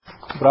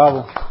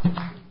Bravo.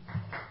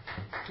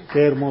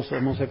 Qué hermosa,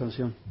 hermosa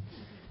canción.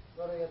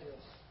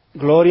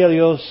 Gloria a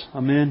Dios.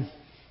 Amén.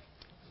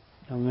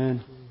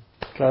 Amén.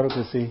 Claro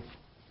que sí.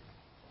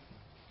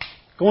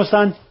 ¿Cómo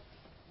están?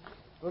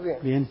 Muy bien.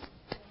 Bien.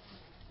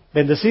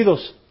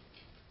 ¿Bendecidos?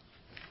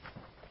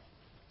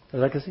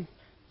 ¿Verdad que sí?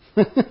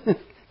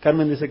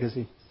 Carmen dice que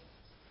sí.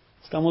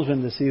 Estamos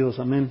bendecidos,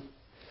 amén.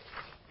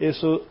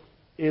 Eso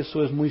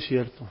es muy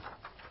cierto,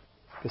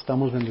 que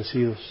estamos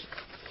bendecidos.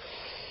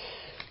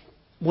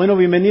 Bueno,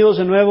 bienvenidos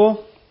de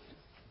nuevo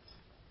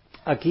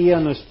aquí a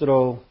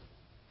nuestro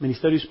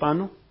Ministerio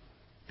Hispano,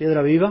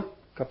 Piedra Viva,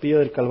 Capilla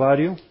del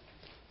Calvario.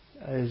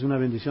 Es una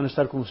bendición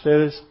estar con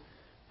ustedes.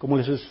 Como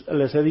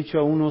les he dicho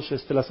a unos,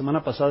 la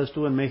semana pasada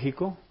estuve en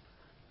México.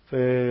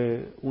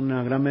 Fue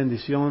una gran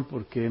bendición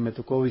porque me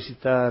tocó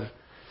visitar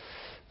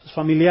sus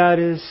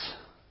familiares,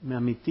 a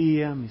mi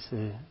tía, mis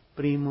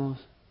primos.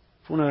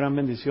 Fue una gran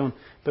bendición.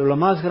 Pero la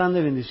más grande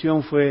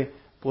bendición fue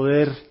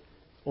poder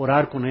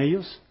orar con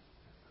ellos,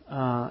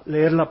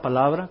 leer la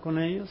palabra con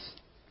ellos.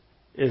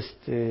 Es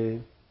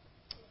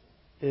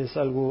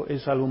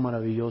algo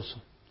maravilloso,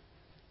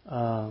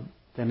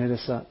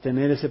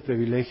 tener ese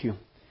privilegio.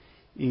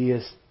 Y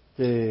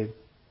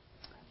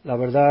la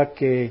verdad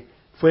que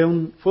fue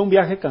un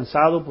viaje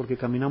cansado porque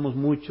caminamos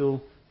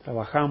mucho,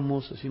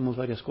 trabajamos, hicimos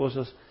varias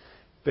cosas,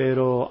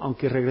 pero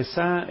aunque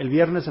el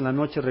viernes en la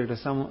noche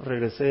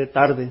regresé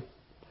tarde,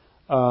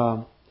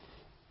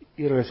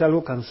 y regresé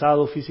algo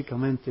cansado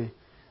físicamente,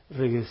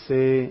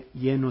 regresé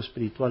lleno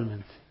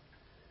espiritualmente.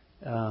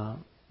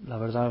 La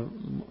verdad,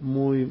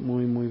 muy,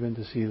 muy, muy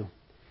bendecido.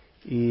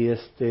 Y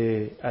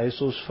a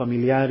esos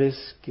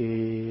familiares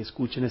que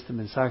escuchen este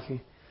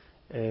mensaje,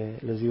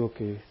 les digo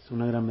que es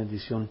una gran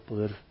bendición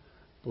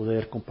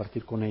poder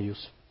compartir con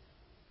ellos.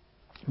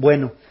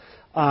 Bueno,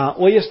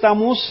 hoy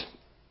estamos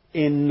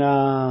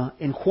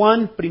en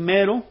Juan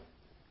primero,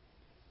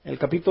 el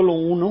capítulo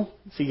 1,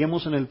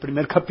 seguimos en el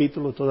primer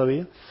capítulo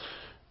todavía,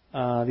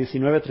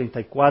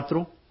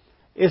 19:34.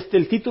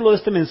 El título de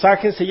este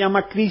mensaje se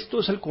llama Cristo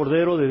es el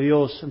Cordero de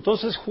Dios.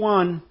 Entonces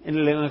Juan, en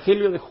el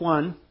Evangelio de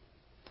Juan,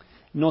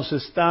 nos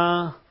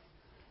está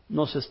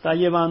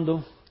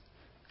llevando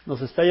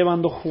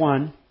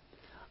Juan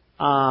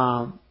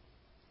a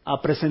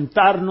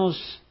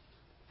presentarnos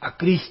a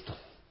Cristo,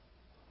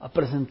 a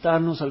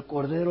presentarnos al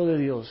Cordero de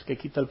Dios que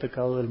quita el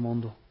pecado del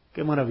mundo.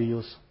 Qué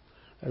maravilloso,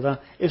 ¿verdad?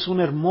 Es un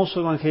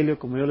hermoso evangelio,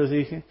 como yo les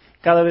dije.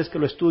 Cada vez que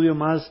lo estudio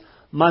más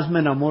me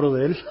enamoro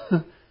de él.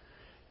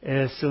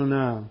 Es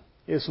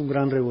un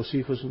gran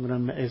regocijo, es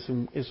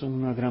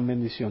una gran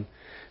bendición.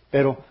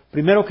 Pero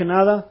primero que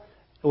nada,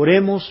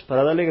 oremos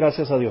para darle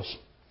gracias a Dios.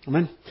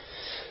 Amén.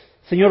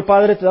 Señor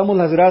Padre, te damos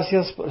las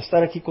gracias por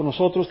estar aquí con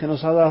nosotros, que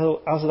has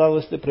dado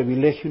este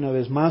privilegio una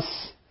vez más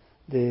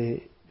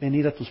de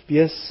venir a tus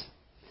pies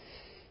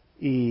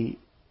y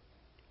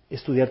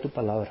estudiar tu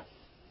palabra.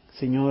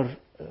 Señor,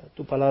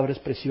 tu palabra es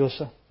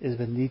preciosa, es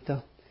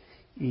bendita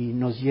y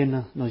nos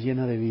llena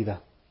de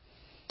vida.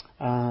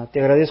 Te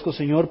agradezco,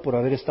 Señor, por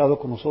haber estado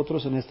con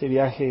nosotros en este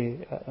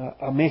viaje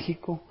a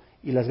México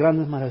y las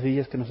grandes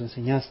maravillas que nos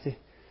enseñaste.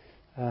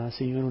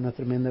 Señor, una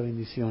tremenda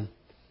bendición.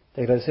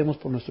 Te agradecemos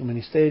por nuestro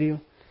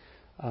ministerio,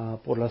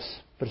 por las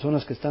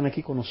personas que están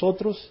aquí con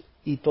nosotros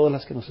y todas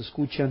las que nos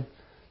escuchan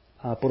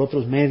por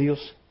otros medios,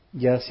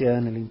 ya sea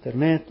en el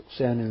Internet, o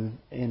sea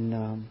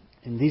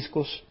en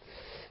discos.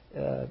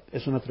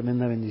 Es una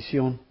tremenda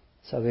bendición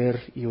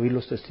saber y oír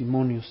los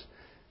testimonios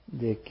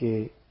de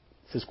que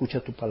se escucha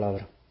tu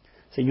palabra.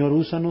 Señor,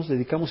 úsanos,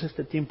 dedicamos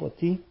este tiempo a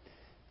ti.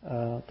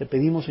 Te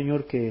pedimos,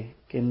 Señor, que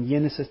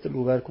llenes este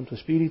lugar con tu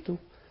Espíritu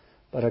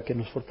para que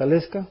nos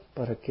fortalezca,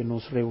 para que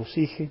nos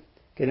regocije.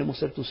 Queremos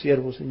ser tus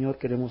siervos, Señor,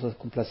 queremos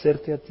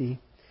complacerte a ti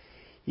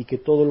y que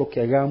todo lo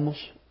que hagamos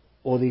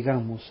o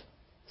digamos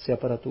sea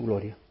para tu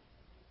gloria.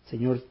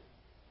 Señor,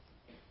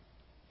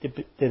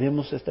 te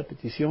demos esta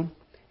petición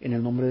en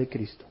el nombre de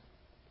Cristo.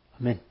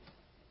 Amén.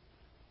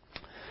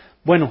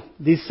 Bueno,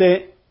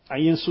 dice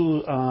ahí en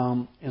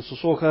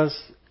sus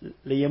hojas,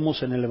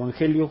 leemos en el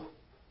Evangelio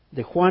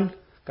de Juan,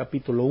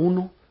 capítulo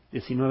 1,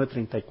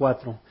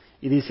 19:34.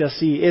 Y dice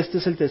así: este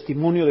es el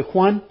testimonio de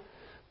Juan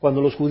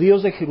cuando los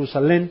judíos de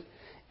Jerusalén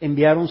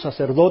enviaron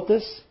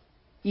sacerdotes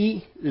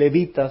y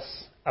levitas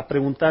a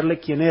preguntarle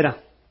quién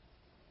era.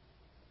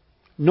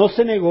 No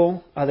se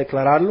negó a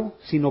declararlo,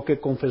 sino que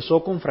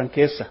confesó con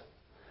franqueza: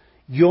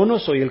 yo no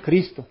soy el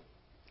Cristo.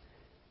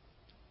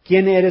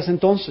 ¿Quién eres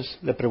entonces?,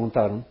 le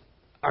preguntaron.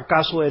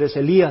 ¿Acaso eres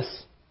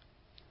Elías?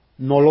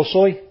 No lo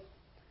soy.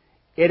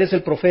 ¿Eres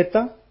el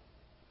profeta?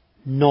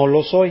 No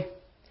lo soy.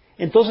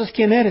 Entonces,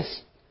 ¿quién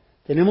eres?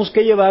 Tenemos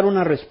que llevar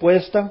una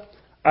respuesta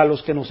a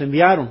los que nos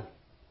enviaron.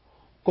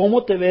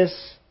 ¿Cómo te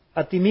ves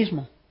a ti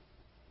mismo?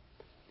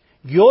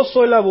 Yo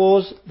soy la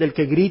voz del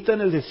que grita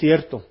en el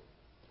desierto: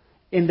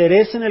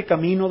 enderecen el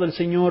camino del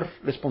Señor,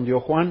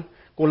 respondió Juan,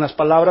 con las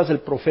palabras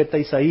del profeta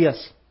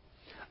Isaías.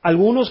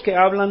 Algunos que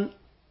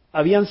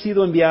habían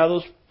sido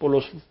enviados por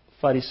los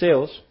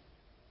fariseos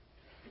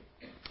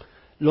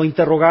lo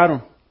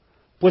interrogaron: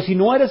 pues si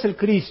no eres el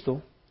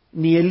Cristo,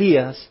 ni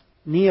Elías,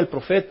 ni el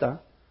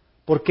profeta,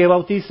 ¿por qué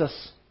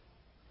bautizas?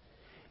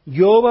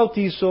 Yo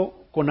bautizo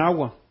con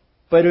agua,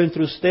 pero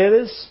entre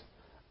ustedes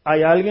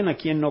hay alguien a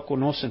quien no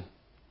conocen,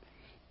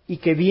 y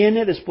que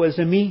viene después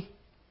de mí,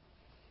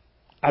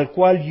 al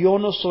cual yo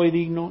no soy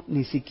digno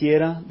ni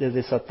siquiera de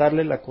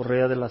desatarle la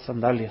correa de las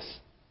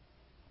sandalias.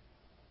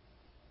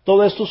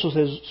 Todo esto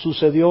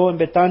sucedió en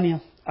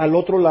Betania, al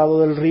otro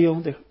lado del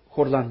río de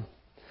Jordán,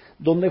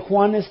 donde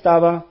Juan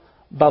estaba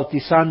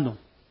bautizando.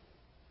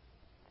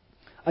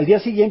 Al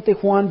día siguiente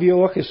Juan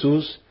vio a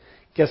Jesús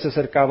que se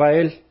acercaba a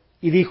él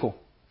y dijo: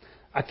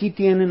 aquí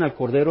tienen al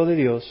Cordero de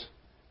Dios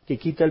que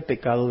quita el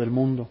pecado del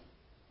mundo.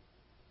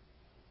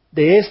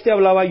 De este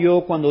hablaba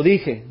yo cuando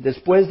dije: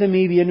 después de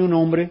mí viene un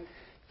hombre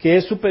que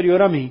es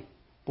superior a mí,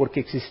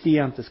 porque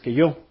existía antes que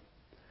yo.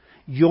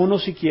 Yo no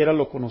siquiera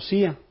lo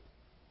conocía,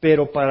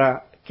 pero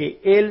para que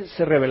él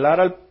se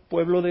revelara al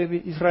pueblo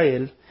de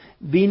Israel,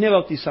 vine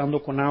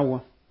bautizando con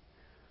agua.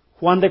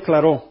 Juan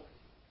declaró: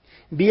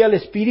 vi al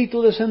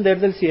Espíritu descender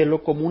del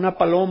cielo como una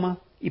paloma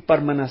y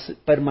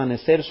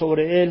permanecer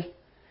sobre él.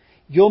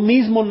 Yo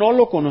mismo no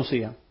lo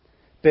conocía,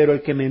 pero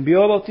el que me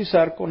envió a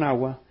bautizar con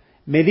agua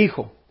me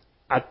dijo: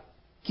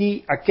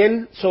 aquí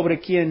aquel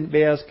sobre quien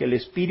veas que el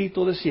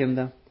Espíritu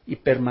descienda y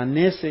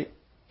permanece,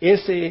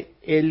 ese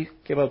el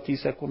que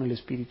bautiza con el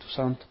Espíritu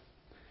Santo.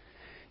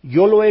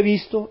 Yo lo he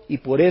visto y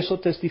por eso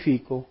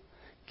testifico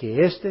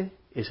que este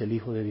es el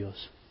Hijo de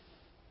Dios.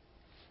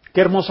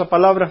 Qué hermosa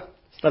palabra,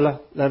 está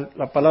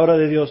la palabra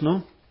de Dios,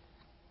 ¿no?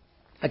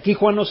 Aquí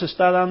Juan nos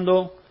está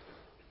dando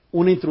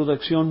una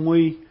introducción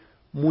muy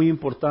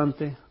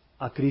importante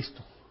a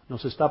Cristo.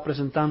 Nos está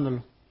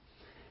presentándolo.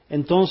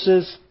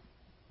 Entonces,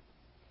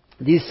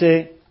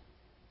 dice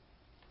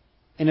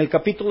en el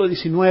capítulo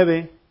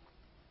 19,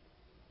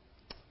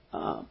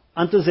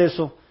 antes de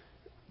eso,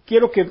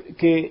 quiero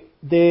que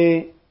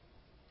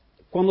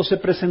cuando se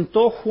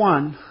presentó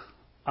Juan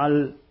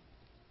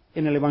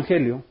en el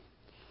Evangelio,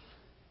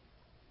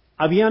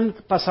 habían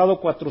pasado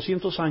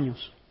 400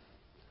 años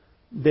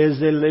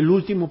desde el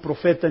último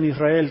profeta en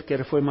Israel,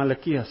 que fue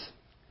Malaquías.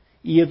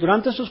 Y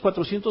durante esos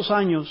 400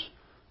 años,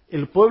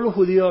 el pueblo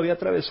judío había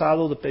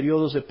atravesado de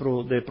periodos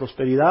de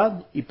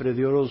prosperidad y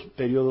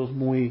periodos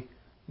muy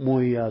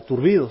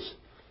turbidos.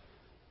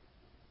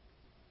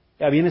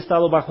 Habían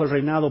estado bajo el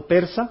reinado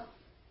persa,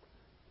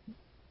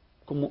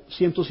 como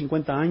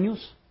 150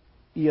 años,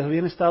 y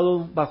habían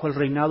estado bajo el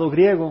reinado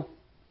griego,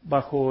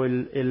 bajo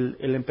el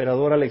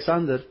emperador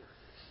Alexander,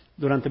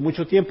 durante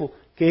mucho tiempo,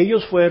 que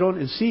ellos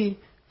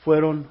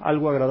fueron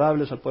algo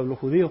agradables al pueblo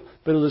judío,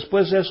 pero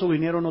después de eso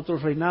vinieron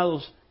otros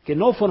reinados que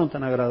no fueron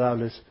tan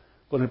agradables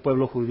con el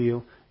pueblo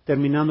judío,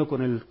 terminando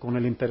con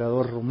el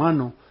emperador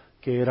romano,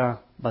 que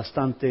era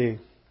bastante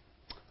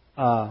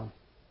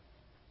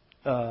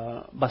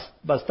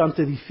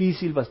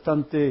difícil,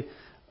 bastante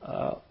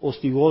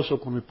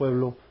hostigoso con el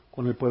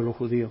pueblo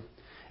judío.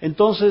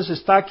 Entonces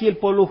está aquí el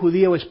pueblo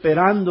judío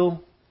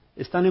esperando,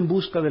 están en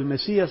busca del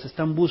Mesías,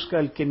 están en busca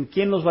del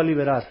quién los va a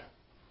liberar.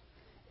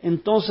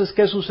 Entonces,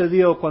 ¿qué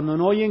sucedió? Cuando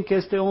no oyen que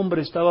este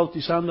hombre está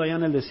bautizando allá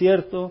en el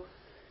desierto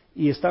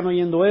y están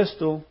oyendo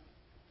esto,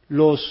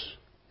 los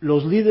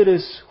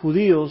líderes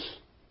judíos,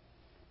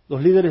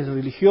 los líderes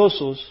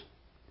religiosos,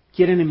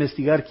 quieren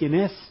investigar quién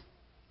es.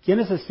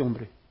 ¿Quién es este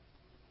hombre?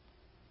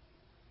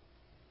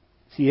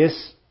 Si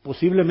es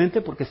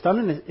posiblemente porque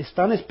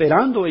están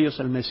esperando ellos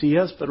al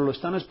Mesías, pero lo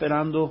están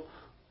esperando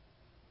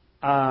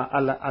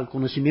al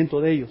conocimiento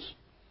de ellos.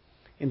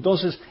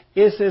 Entonces,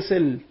 ese es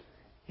el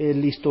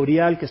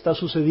historial que está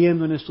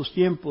sucediendo en estos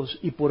tiempos,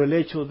 y por el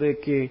hecho de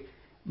que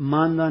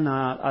mandan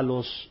a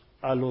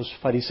los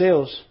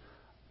fariseos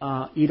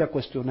a ir a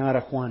cuestionar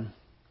a Juan,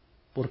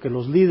 porque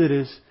los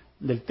líderes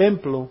del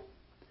templo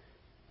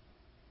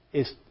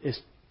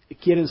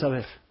quieren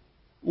saber.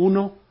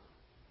 Uno,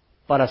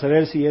 para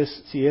saber si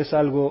es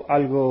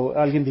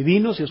alguien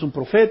divino, si es un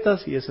profeta,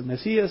 si es el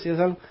Mesías, si es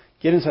algo.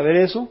 Quieren saber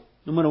eso,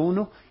 número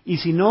uno. Y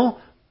si no,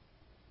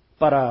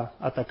 para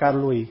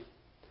atacarlo y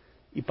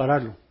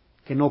pararlo.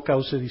 Que no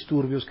cause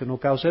disturbios, que no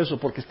cause eso,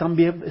 porque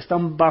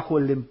están bajo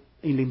el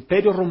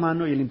imperio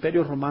romano, y el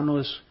imperio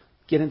romano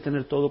quieren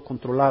tener todo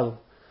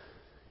controlado.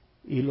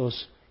 Y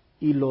los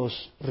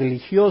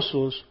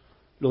religiosos,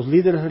 los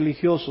líderes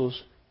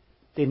religiosos,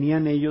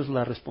 tenían ellos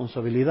la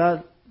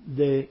responsabilidad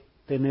de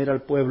tener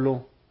al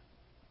pueblo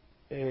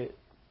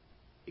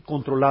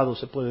controlado,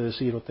 se puede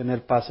decir, o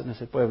tener paz en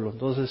ese pueblo.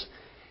 Entonces,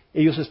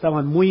 ellos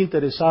estaban muy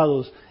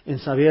interesados en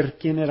saber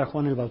quién era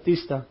Juan el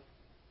Bautista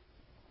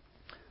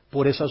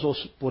por esas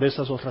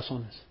dos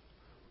razones.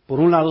 Por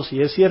un lado,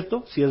 si es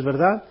cierto, si es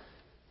verdad,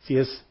 si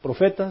es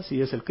profeta,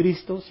 si es el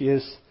Cristo, si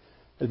es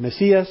el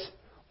Mesías,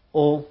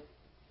 o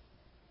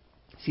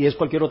si es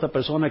cualquier otra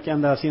persona que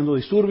anda haciendo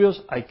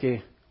disturbios, hay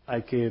que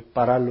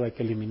pararlo, hay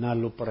que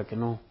eliminarlo para que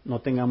no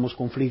tengamos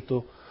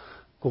conflicto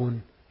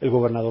con el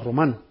gobernador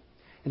romano.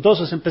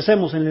 Entonces,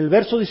 empecemos. En el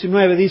verso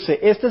 19 dice: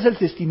 este es el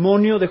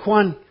testimonio de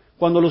Juan,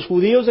 cuando los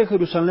judíos de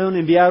Jerusalén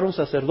enviaron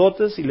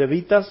sacerdotes y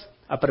levitas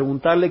a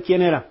preguntarle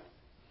quién era.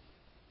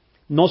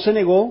 No se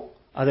negó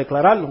a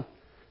declararlo,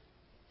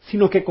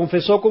 sino que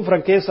confesó con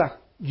franqueza: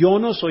 yo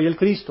no soy el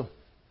Cristo.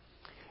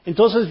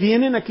 Entonces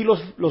vienen aquí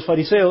los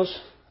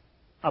fariseos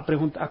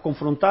a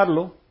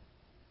confrontarlo,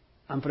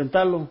 a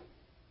enfrentarlo.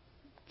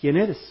 ¿Quién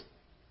eres?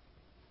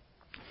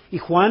 Y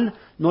Juan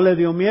no le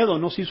dio miedo,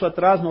 no se hizo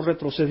atrás, no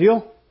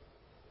retrocedió.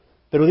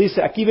 Pero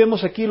dice,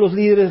 vemos aquí los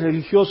líderes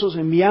religiosos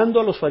enviando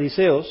a los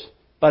fariseos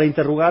para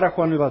interrogar a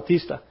Juan el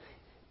Bautista.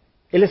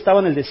 Él estaba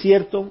en el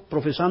desierto,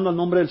 profesando el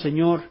nombre del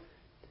Señor,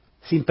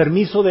 sin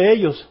permiso de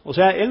ellos. O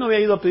sea, él no había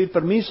ido a pedir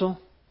permiso,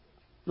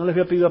 no les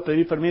había pedido a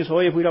pedir permiso,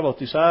 oye, voy a ir a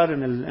bautizar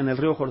en el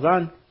río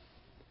Jordán.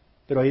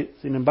 Pero ahí,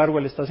 sin embargo,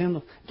 él está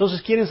haciendo.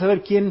 Entonces, quieren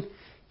saber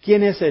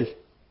quién es él.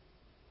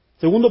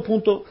 Segundo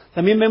punto,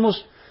 también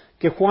vemos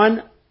que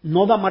Juan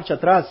no da marcha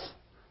atrás,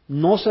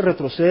 no se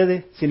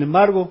retrocede. Sin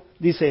embargo,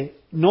 dice,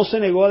 no se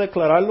negó a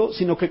declararlo,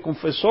 sino que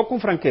confesó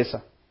con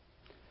franqueza.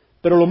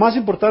 Pero lo más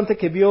importante,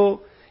 que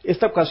vio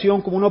esta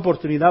ocasión como una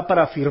oportunidad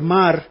para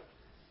afirmar,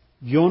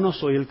 yo no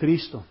soy el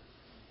Cristo.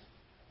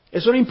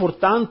 Eso era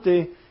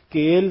importante,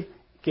 que él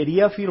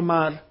quería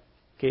afirmar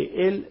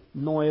que él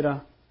no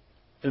era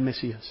el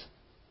Mesías.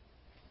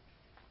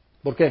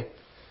 ¿Por qué?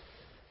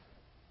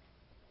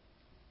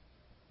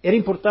 Era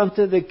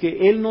importante de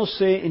que él no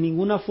en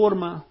ninguna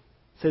forma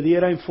se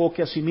diera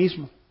enfoque a sí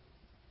mismo,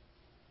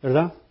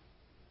 ¿verdad?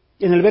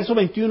 En el verso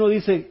 21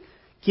 dice,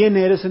 ¿quién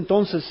eres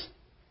entonces?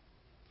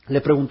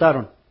 Le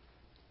preguntaron,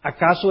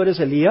 ¿acaso eres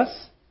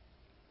Elías?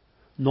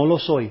 No lo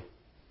soy.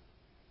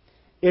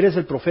 ¿Eres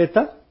el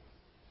profeta?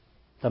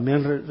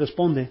 También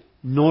responde,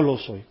 no lo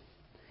soy.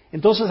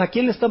 Entonces, ¿a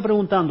quién le están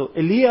preguntando?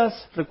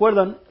 Elías,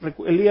 recuerdan,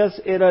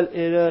 Elías era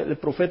el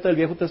profeta del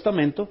Viejo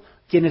Testamento,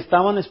 quien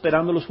estaban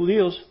esperando los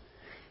judíos,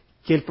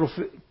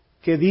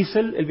 que dice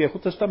el Viejo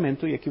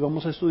Testamento, y aquí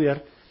vamos a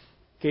estudiar,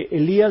 que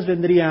Elías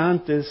vendría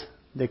antes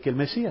de que el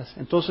Mesías.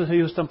 Entonces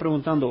ellos están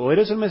preguntando, o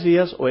eres el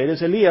Mesías o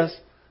eres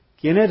Elías,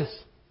 ¿quién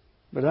eres?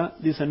 ¿Verdad?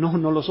 Dice,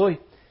 no lo soy.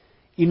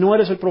 Y no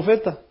eres el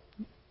profeta,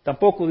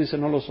 tampoco dice,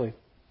 no lo soy.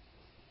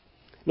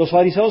 Los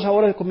fariseos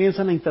ahora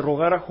comienzan a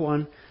interrogar a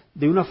Juan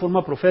de una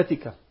forma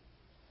profética,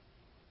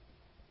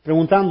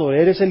 preguntando,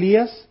 ¿eres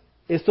Elías?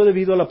 Esto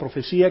debido a la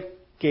profecía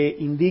que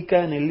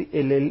indica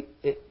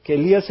que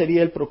Elías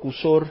sería el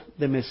precursor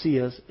de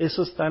Mesías.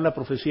 Eso está en la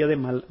profecía de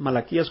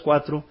Malaquías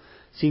 4,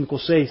 5,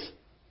 6.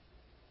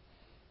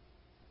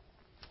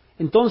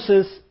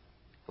 Entonces,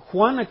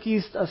 Juan aquí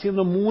está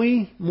siendo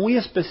muy, muy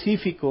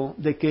específico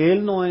de que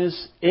él no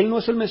es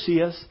el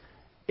Mesías,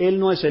 él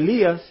no es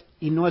Elías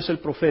y no es el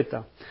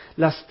profeta.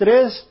 Las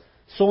tres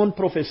son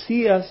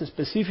profecías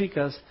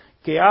específicas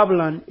que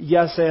hablan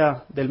ya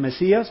sea del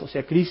Mesías, o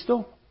sea,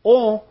 Cristo,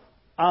 o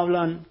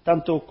hablan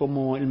tanto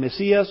como el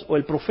Mesías o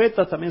el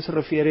profeta también se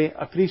refiere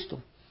a Cristo.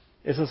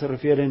 Esas se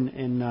refieren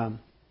en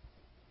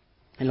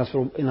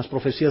las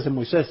profecías de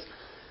Moisés.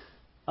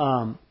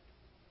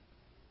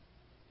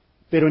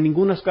 Pero en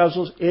ningunos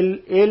casos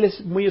él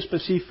es muy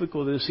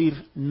específico de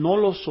decir, no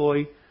lo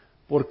soy.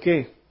 ¿Por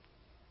qué?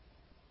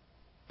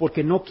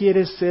 Porque él no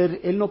quiere ser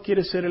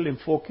el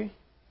enfoque,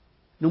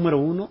 número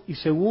uno, y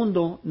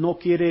segundo, no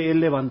quiere él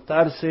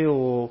levantarse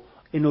o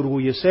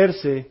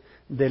enorgullecerse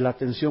de la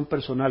atención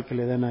personal que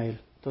le den a él.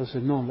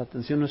 Entonces, no, la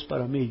atención no es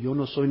para mí, yo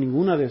no soy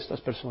ninguna de estas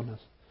personas.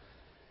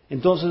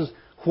 Entonces,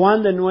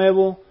 Juan de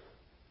nuevo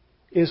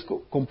es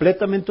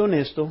completamente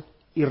honesto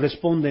y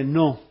responde,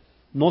 no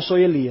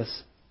soy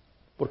Elías,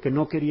 porque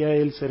no quería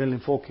él ser el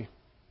enfoque.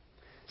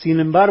 Sin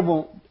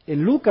embargo,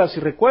 en Lucas, si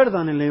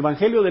recuerdan, en el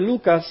Evangelio de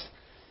Lucas,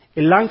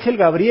 el ángel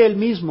Gabriel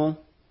mismo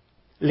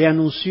le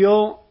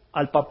anunció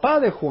al papá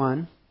de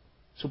Juan,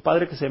 su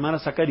padre que se llamara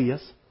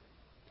Zacarías,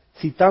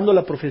 citando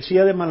la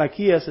profecía de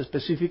Malaquías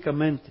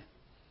específicamente.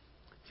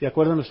 ¿Se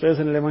acuerdan ustedes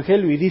en el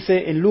Evangelio? Y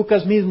dice, en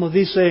Lucas mismo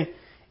dice,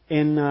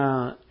 en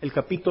el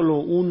capítulo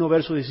 1,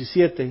 verso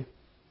 17,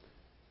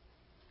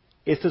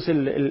 este es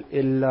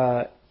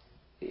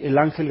el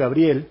ángel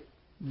Gabriel,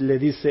 le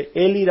dice,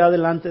 él irá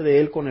delante de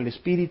él con el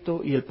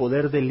espíritu y el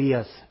poder de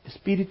Elías,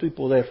 espíritu y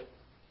poder,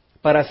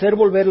 para hacer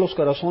volver los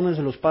corazones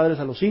de los padres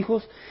a los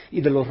hijos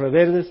y de los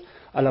rebeldes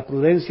a la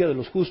prudencia de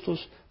los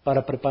justos,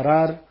 para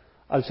preparar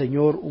al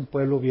Señor un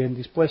pueblo bien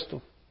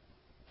dispuesto.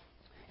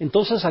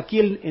 Entonces aquí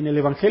en el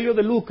Evangelio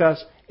de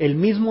Lucas, el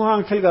mismo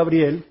ángel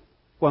Gabriel,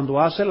 cuando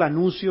hace el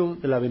anuncio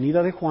de la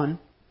venida de Juan,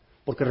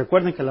 porque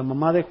recuerden que la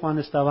mamá de Juan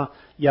estaba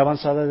ya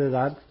avanzada de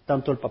edad,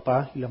 tanto el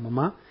papá y la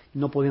mamá, y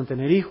no podían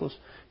tener hijos,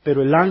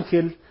 pero el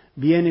ángel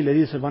viene y le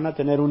dice, van a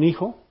tener un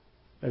hijo,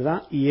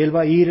 ¿verdad? Y él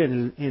va a ir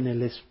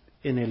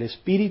en el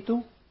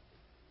espíritu,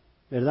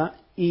 ¿verdad?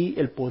 Y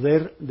el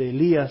poder de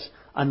Elías,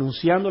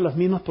 anunciando las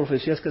mismas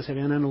profecías que se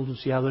habían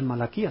anunciado en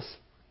Malaquías.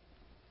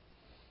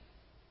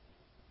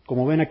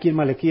 Como ven aquí en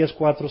Malaquías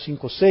 4,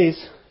 5,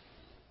 6,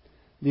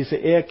 dice,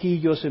 he aquí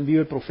yo os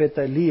envío el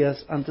profeta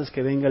Elías antes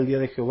que venga el día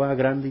de Jehová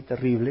grande y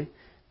terrible,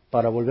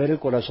 para volver el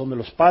corazón de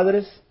los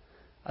padres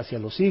hacia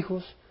los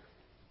hijos,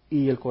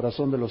 y el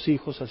corazón de los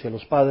hijos hacia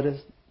los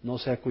padres, no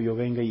sea que yo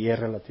venga y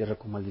hierre la tierra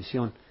con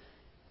maldición.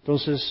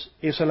 Entonces,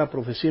 esa es la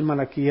profecía en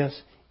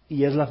Malaquías,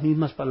 y es las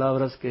mismas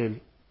palabras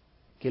que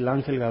el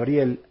ángel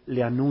Gabriel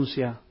le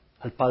anuncia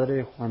al padre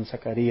de Juan,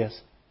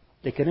 Zacarías,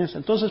 de que en eso.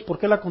 Entonces, ¿por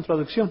qué la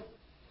contradicción?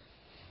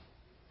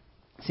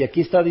 Si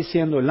aquí está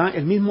diciendo,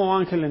 el mismo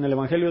ángel en el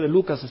Evangelio de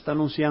Lucas está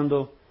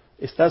anunciando,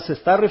 se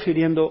está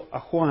refiriendo a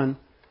Juan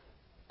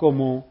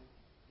como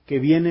que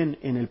vienen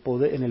en el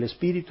poder, en el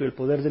espíritu y el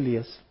poder de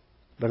Elías,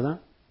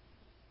 ¿verdad?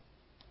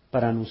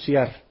 Para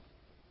anunciar.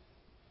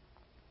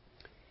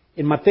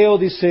 En Mateo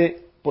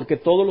dice, porque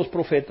todos los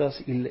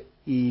profetas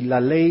y la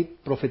ley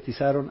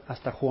profetizaron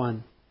hasta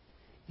Juan,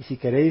 y si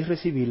queréis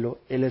recibirlo,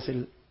 él es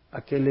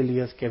aquel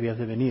Elías que había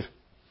de venir.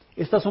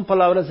 Estas son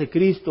palabras de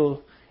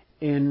Cristo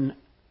en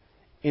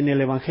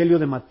el Evangelio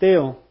de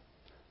Mateo,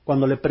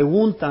 cuando le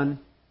preguntan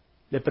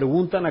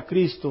a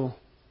Cristo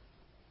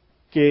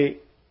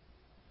que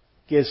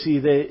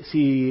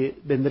si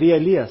vendría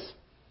Elías.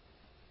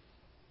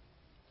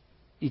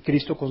 Y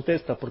Cristo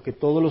contesta, porque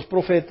todos los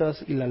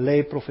profetas y la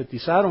ley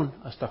profetizaron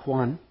hasta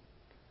Juan,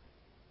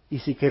 y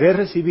si queréis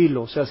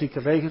recibirlo, o sea, si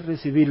queréis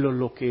recibirlo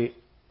lo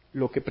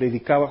que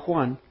predicaba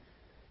Juan,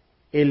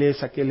 él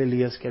es aquel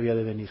Elías que había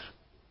de venir.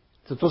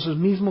 Entonces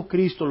mismo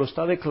Cristo lo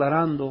está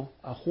declarando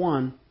a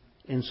Juan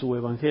en su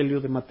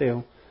Evangelio de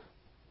Mateo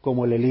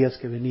como el Elías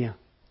que venía,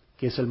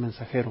 que es el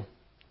mensajero.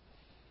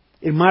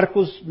 En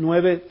Marcos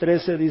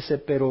 9:13 dice,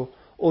 pero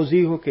os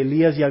digo que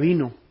Elías ya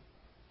vino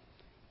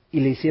y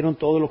le hicieron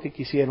todo lo que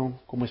quisieron,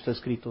 como está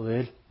escrito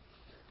de él.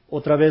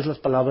 Otra vez las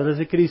palabras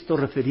de Cristo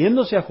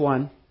refiriéndose a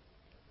Juan,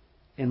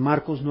 en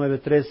Marcos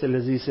 9:13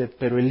 les dice,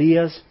 pero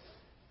Elías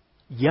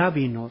ya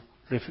vino.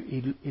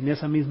 Y en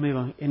esa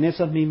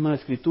misma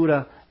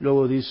escritura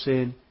luego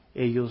dicen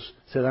ellos,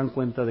 se dan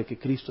cuenta de que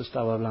Cristo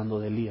estaba hablando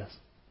de Elías,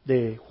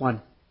 de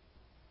Juan.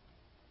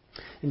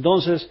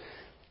 Entonces,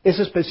 es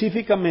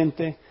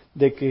específicamente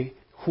de que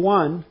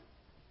Juan,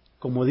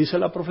 como dice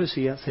la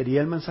profecía,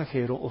 sería el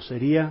mensajero o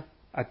sería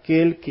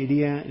aquel que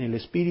iría en el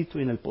espíritu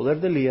y en el poder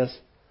de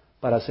Elías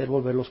para hacer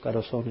volver los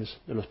corazones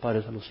de los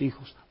padres a los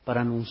hijos,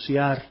 para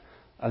anunciar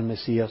al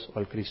Mesías o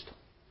al Cristo.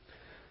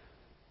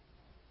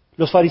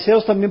 Los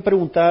fariseos también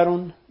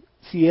preguntaron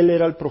si él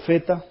era el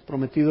profeta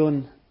prometido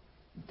en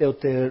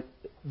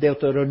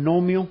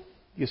Deuteronomio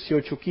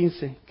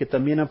 18:15, que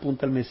también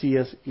apunta al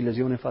Mesías, y les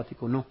dio un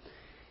enfático no.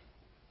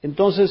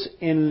 Entonces,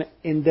 en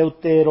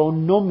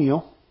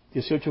Deuteronomio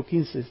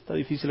 18:15, está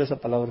difícil esa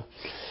palabra,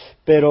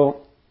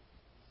 pero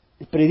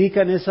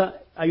predican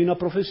hay una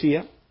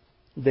profecía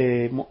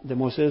de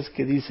Moisés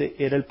que dice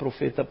era el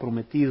profeta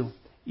prometido,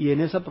 y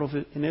en esa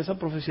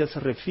profecía se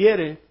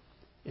refiere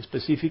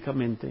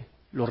específicamente,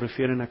 lo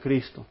refieren a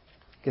Cristo,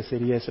 que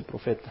sería ese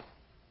profeta,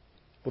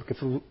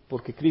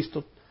 porque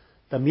Cristo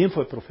también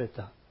fue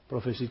profeta,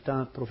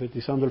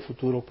 profetizando el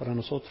futuro para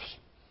nosotros.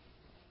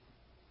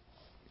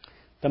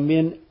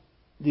 También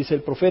dice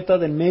el profeta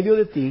de en medio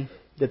de ti,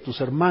 de tus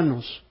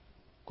hermanos,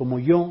 como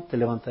yo te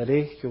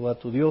levantaré, Jehová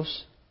tu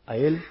Dios, a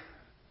él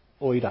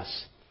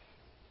oirás.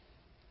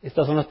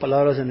 Estas son las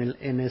palabras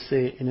en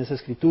esa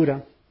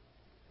escritura.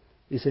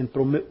 Dicen,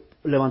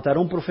 levantará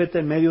un profeta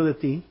en medio de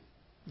ti,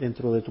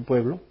 dentro de tu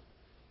pueblo,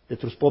 de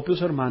tus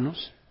propios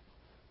hermanos,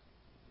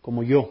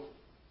 como yo.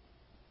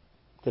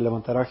 Te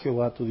levantará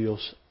Jehová tu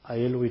Dios, a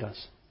él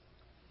oirás.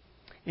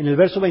 En el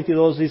verso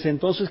 22 dice,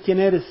 entonces, ¿quién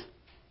eres?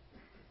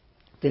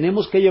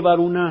 Tenemos que llevar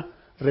una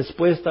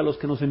respuesta a los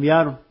que nos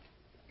enviaron.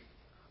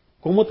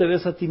 ¿Cómo te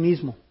ves a ti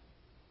mismo?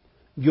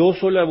 Yo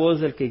soy la voz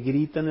del que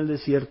grita en el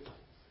desierto.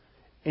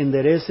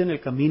 Enderecen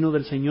el camino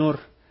del Señor,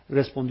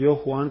 respondió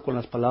Juan con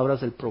las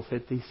palabras del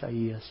profeta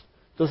Isaías.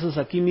 Entonces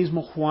aquí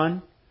mismo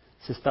Juan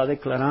se está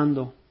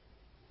declarando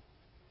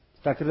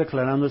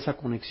esa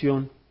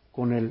conexión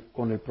con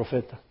el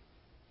profeta.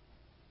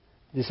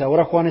 Dice,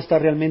 ahora Juan está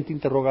realmente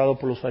interrogado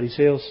por los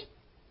fariseos.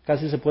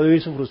 Casi se puede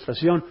oír su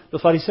frustración.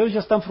 Los fariseos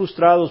ya están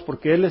frustrados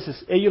porque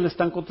ellos le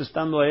están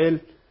contestando a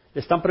él, le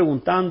están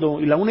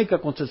preguntando, y la única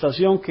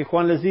contestación que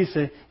Juan les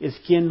dice es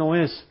quién no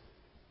es.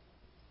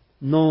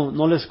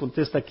 No les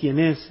contesta quién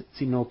es,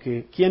 sino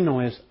que quién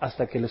no es,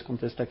 hasta que les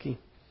contesta aquí.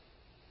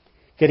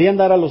 Querían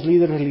dar a los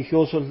líderes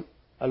religiosos,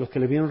 a los que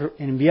le habían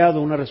enviado,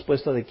 una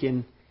respuesta de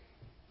quién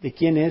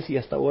es, y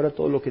hasta ahora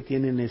todo lo que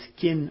tienen es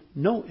quién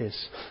no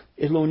es.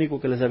 Es lo único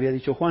que les había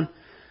dicho Juan.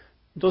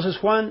 Entonces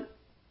Juan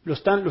lo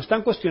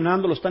están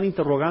cuestionando, lo están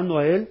interrogando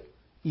a él,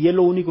 y él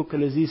lo único que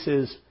les dice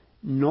es,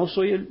 no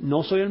soy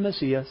el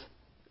Mesías,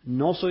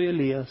 no soy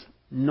Elías,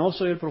 no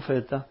soy el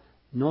profeta,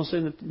 no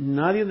soy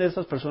nadie de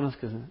estas personas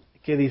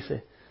que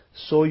dice,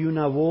 soy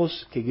una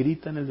voz que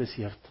grita en el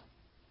desierto.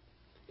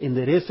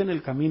 Enderecen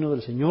el camino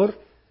del Señor,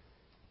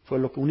 fue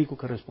lo único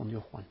que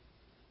respondió Juan.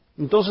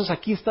 Entonces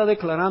aquí está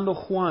declarando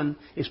Juan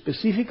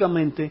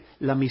específicamente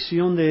la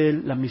misión de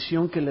él, la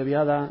misión que le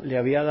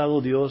había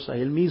dado Dios a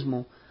él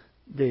mismo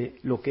de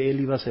lo que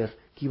él iba a hacer,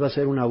 que iba a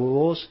ser una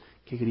voz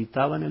que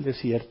gritaba en el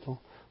desierto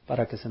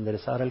para que se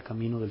enderezara el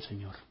camino del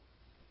Señor.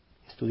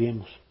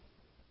 Estudiemos.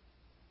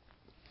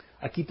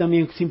 Aquí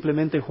también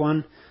simplemente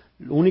Juan,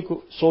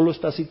 solo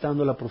está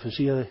citando la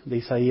profecía de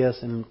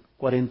Isaías en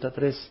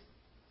 43.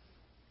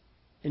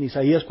 En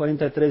Isaías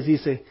 43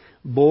 dice,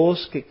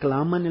 voz que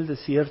clama en el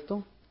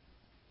desierto,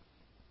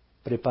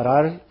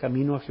 preparar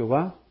camino a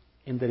Jehová,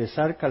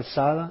 enderezar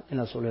calzada en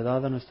la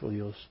soledad a nuestro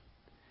Dios.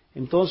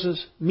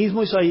 Entonces,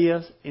 mismo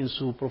Isaías, en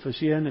su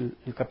profecía en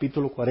el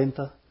capítulo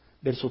 40,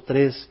 verso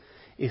 3,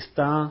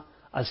 está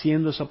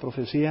haciendo esa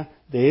profecía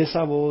de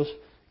esa voz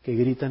que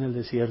grita en el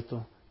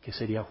desierto, que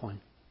sería Juan.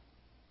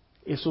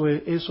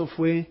 Eso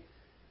fue,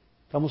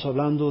 estamos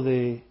hablando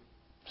de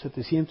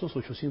 700,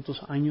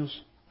 800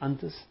 años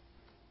antes,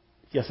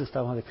 ya se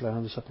estaba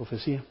declarando esa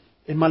profecía.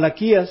 En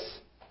Malaquías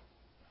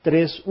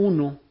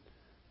 3:1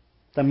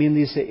 también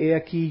dice, he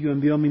aquí yo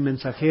envío a mi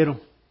mensajero.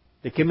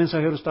 ¿De qué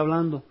mensajero está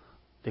hablando?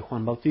 De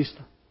Juan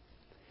Bautista.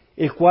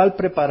 El cual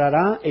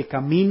preparará el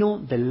camino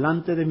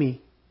delante de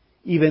mí,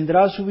 y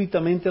vendrá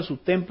súbitamente a su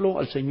templo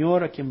al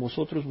Señor a quien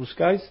vosotros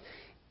buscáis,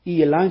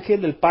 y el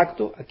ángel del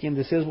pacto a quien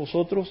deseáis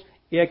vosotros,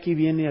 he aquí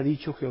viene, ha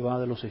dicho Jehová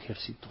de los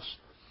ejércitos.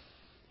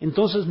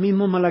 Entonces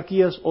mismo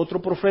Malaquías,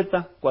 otro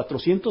profeta,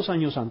 400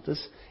 años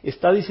antes,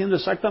 está diciendo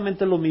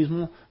exactamente lo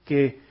mismo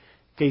que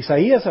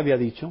Isaías había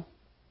dicho,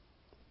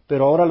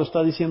 pero ahora lo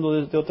está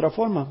diciendo de otra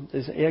forma.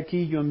 Dice, he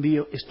aquí yo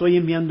estoy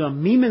enviando a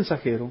mi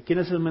mensajero. ¿Quién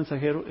es el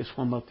mensajero? Es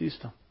Juan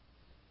Bautista.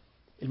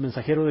 ¿El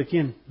mensajero de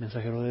quién?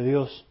 Mensajero de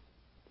Dios.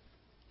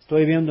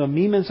 Estoy enviando a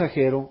mi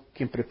mensajero,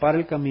 quien prepara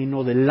el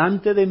camino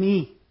delante de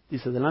mí.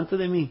 Dice, delante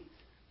de mí.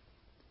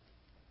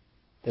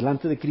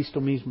 Delante de Cristo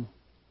mismo.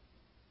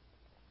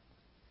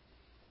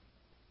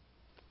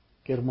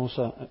 Qué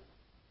hermosa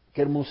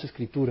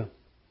escritura.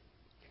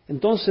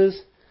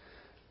 Entonces,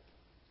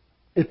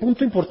 el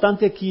punto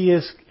importante aquí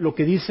es lo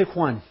que dice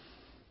Juan.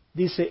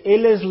 Dice,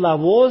 Él es la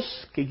voz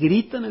que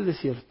grita en el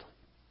desierto.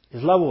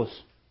 Es la voz.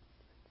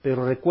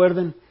 Pero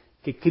recuerden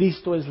que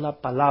Cristo es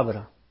la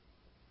palabra.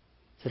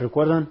 ¿Se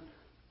recuerdan?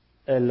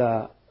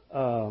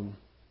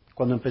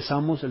 Cuando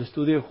empezamos el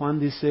estudio de Juan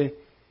dice,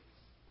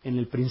 en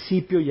el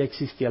principio ya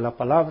existía la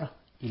palabra.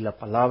 Y la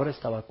palabra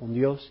estaba con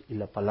Dios y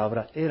la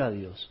palabra era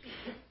Dios.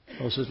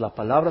 Entonces la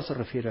palabra se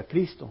refiere a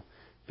Cristo.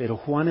 Pero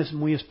Juan es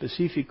muy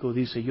específico.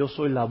 Dice, yo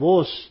soy la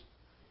voz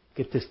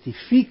que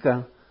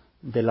testifica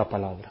de la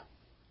palabra.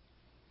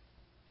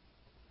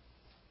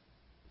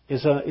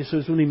 Eso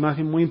es una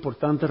imagen muy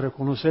importante,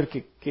 reconocer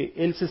que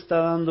Él se está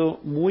dando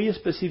muy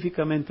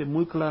específicamente,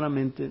 muy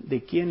claramente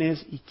de quién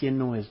es y quién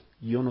no es.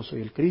 Yo no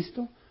soy el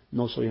Cristo,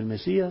 no soy el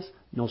Mesías,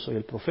 no soy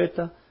el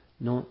profeta,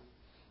 no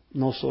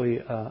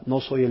soy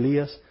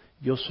Elías,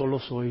 yo solo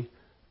soy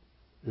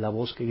la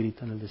voz que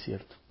grita en el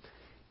desierto.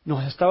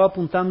 Nos estaba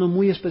apuntando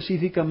muy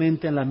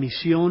específicamente a la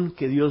misión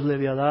que Dios le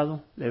había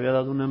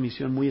dado una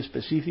misión muy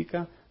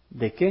específica.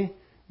 ¿De qué?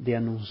 De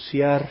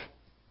anunciar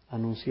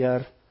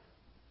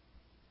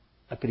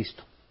a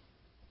Cristo.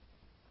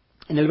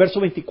 En el verso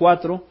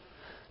 24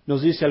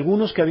 nos dice,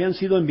 algunos que habían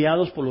sido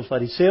enviados por los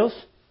fariseos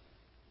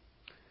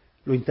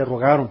lo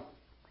interrogaron.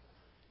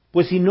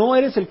 Pues si no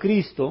eres el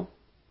Cristo,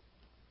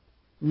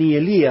 ni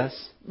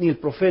Elías, ni el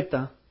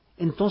profeta,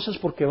 entonces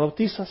 ¿por qué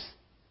bautizas?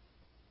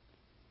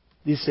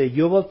 Dice,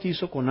 yo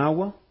bautizo con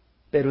agua,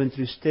 pero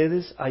entre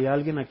ustedes hay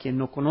alguien a quien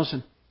no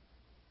conocen,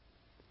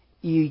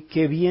 y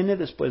que viene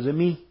después de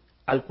mí,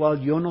 al cual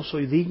yo no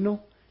soy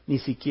digno ni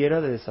siquiera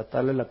de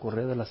desatarle la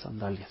correa de las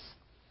sandalias.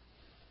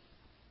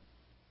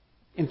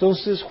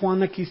 Entonces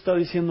Juan aquí está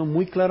diciendo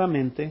muy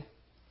claramente,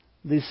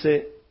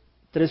 dice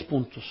 3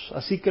 puntos.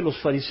 Así que los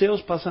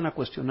fariseos pasan a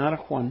cuestionar a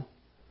Juan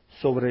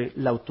sobre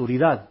la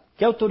autoridad.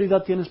 ¿Qué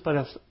autoridad tienes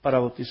para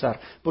bautizar?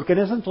 Porque en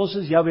ese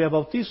entonces ya había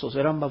bautizos,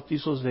 eran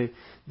bautizos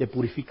de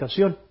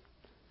purificación.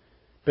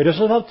 Pero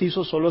esos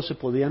bautizos solo se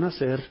podían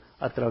hacer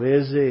a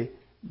través del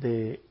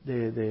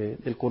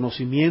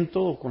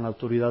conocimiento o con la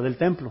autoridad del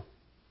templo.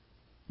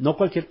 No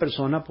cualquier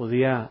persona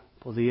podía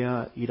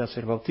ir a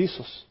hacer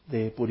bautizos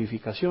de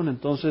purificación.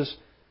 Entonces,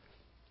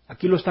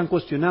 aquí lo están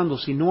cuestionando.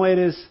 Si no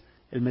eres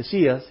el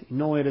Mesías, y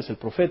no eres el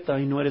profeta,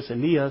 y no eres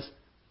Elías,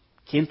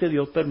 ¿quién te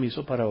dio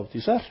permiso para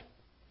bautizar?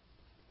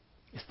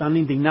 Están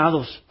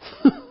indignados.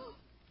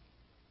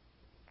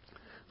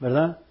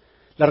 ¿Verdad?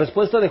 La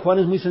respuesta de Juan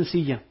es muy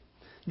sencilla.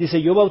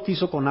 Dice, yo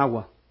bautizo con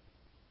agua.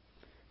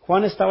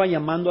 Juan estaba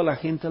llamando a la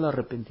gente al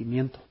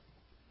arrepentimiento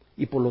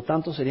y por lo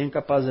tanto serían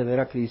capaces de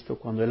ver a Cristo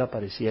cuando Él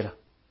apareciera.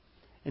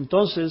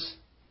 Entonces,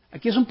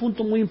 aquí es un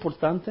punto muy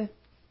importante,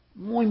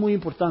 muy, muy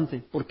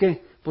importante. ¿Por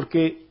qué?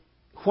 Porque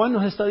Juan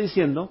nos está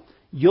diciendo,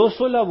 yo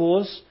soy la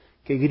voz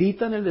que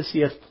grita en el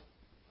desierto,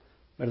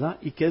 ¿verdad?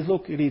 ¿Y qué es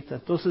lo que grita?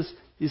 Entonces,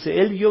 dice,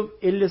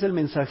 Él es el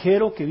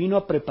mensajero que vino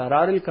a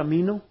preparar el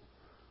camino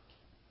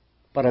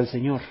para el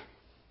Señor.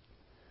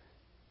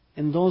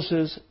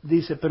 Entonces,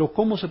 dice, pero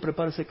 ¿cómo se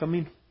prepara ese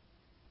camino?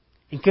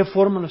 ¿En qué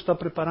forma lo está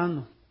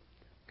preparando?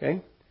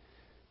 ¿Okay?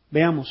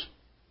 Veamos.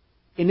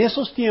 En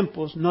esos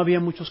tiempos no había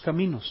muchos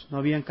caminos, no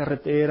habían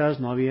carreteras,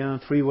 no habían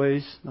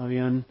freeways, no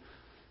habían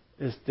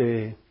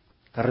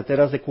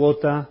carreteras de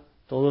cuota,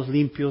 todos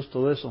limpios,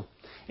 todo eso.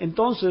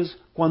 Entonces,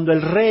 cuando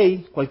el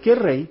rey, cualquier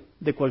rey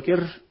de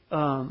cualquier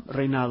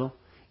reinado,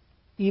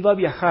 iba a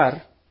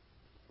viajar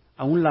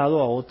a un lado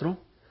a otro,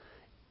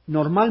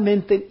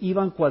 normalmente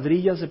iban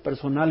cuadrillas de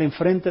personal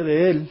enfrente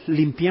de él,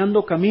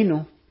 limpiando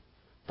camino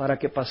para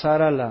que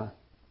pasara la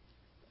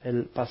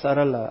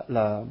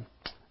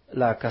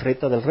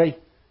carreta del rey.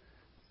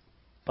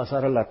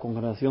 pasara la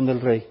congregación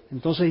del rey.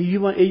 Entonces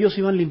ellos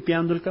iban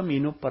limpiando el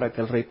camino para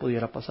que el rey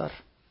pudiera pasar.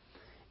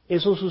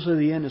 Eso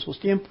sucedía en esos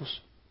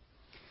tiempos.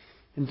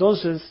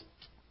 Entonces,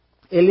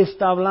 él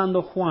está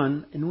hablando,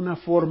 Juan, en una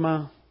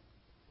forma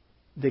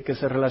de que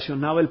se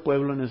relacionaba el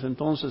pueblo en ese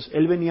entonces.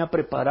 Él venía a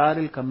preparar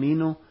el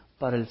camino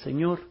para el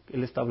Señor.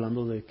 Él está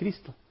hablando de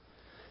Cristo.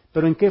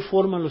 Pero ¿en qué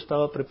forma lo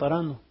estaba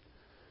preparando?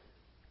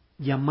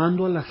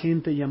 Llamando a la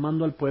gente,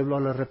 llamando al pueblo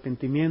al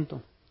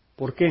arrepentimiento.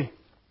 ¿Por qué?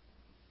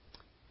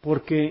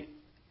 Porque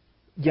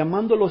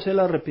llamándolos al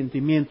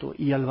arrepentimiento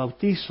y al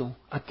bautizo,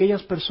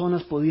 aquellas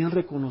personas podían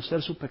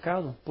reconocer su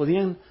pecado.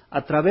 Podían,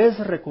 a través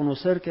de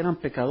reconocer que eran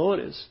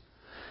pecadores,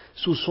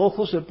 sus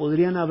ojos se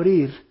podrían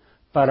abrir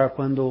para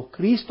cuando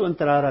Cristo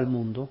entrara al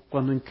mundo,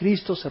 cuando en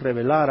Cristo se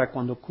revelara,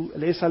 cuando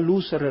esa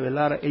luz se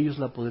revelara, ellos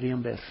la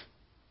podrían ver.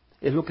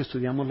 Es lo que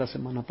estudiamos la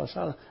semana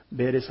pasada,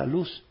 ver esa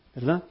luz,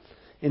 ¿verdad?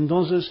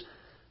 Entonces,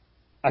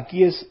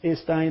 aquí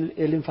está él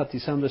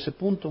enfatizando ese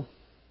punto.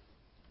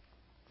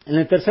 En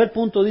el tercer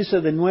punto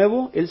dice, de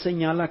nuevo, él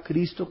señala a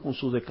Cristo con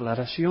su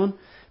declaración,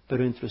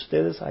 pero entre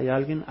ustedes hay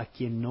alguien a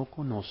quien no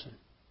conocen.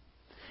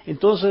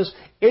 Entonces,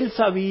 él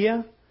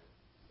sabía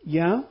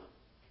ya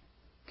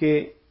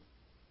que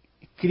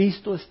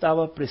Cristo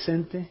estaba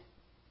presente,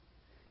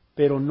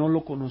 pero no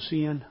lo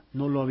conocían,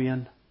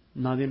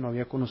 nadie lo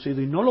había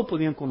conocido y no lo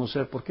podían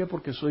conocer. ¿Por qué?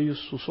 Porque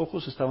sus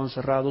ojos estaban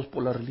cerrados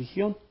por la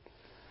religión.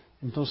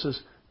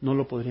 Entonces, no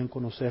lo podrían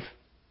conocer.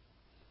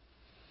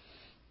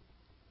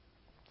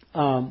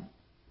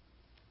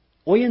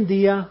 Hoy en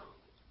día,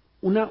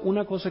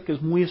 una cosa que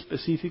es muy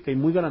específica y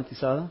muy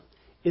garantizada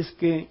es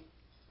que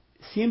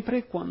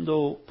siempre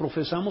cuando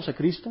profesamos a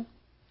Cristo,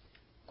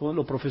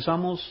 cuando lo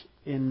profesamos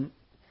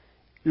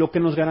lo que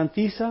nos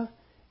garantiza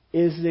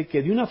es de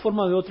que de una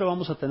forma o de otra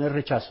vamos a tener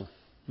rechazo,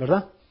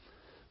 ¿verdad?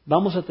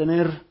 Vamos a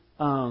tener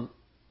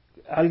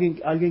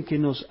alguien que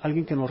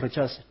nos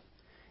rechace.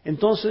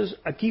 Entonces,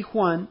 aquí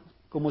Juan,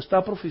 como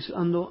está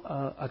profesando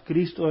a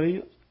Cristo a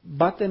ellos,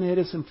 va a tener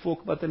ese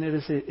enfoque, va a tener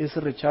ese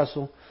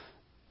rechazo,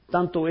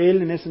 tanto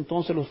él en ese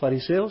entonces, los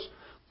fariseos,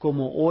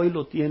 como hoy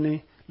lo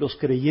tiene los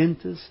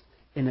creyentes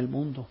en el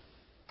mundo.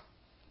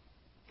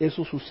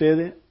 Eso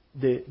sucede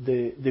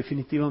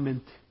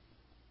definitivamente.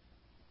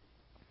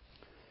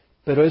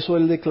 Pero eso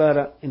él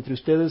declara, entre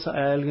ustedes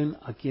hay alguien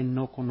a quien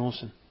no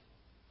conocen.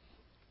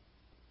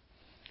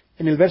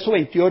 En el verso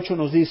 28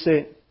 nos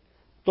dice,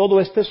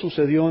 todo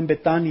sucedió en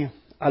Betania,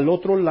 al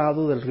otro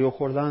lado del río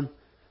Jordán,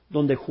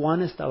 donde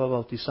Juan estaba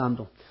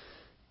bautizando.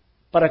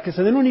 Para que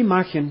se den una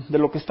imagen de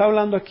lo que está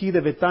hablando aquí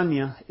de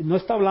Betania, no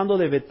está hablando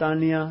de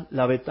Betania,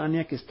 la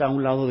Betania que está a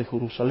un lado de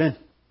Jerusalén,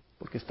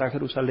 porque está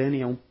Jerusalén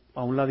y a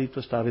un ladito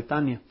está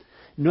Betania.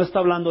 No está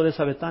hablando de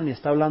esa Betania,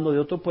 está hablando de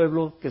otro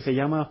pueblo que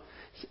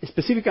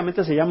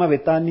específicamente se llama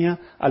Betania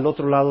al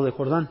otro lado de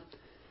Jordán.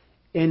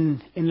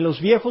 En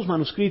los viejos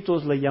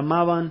manuscritos le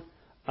llamaban,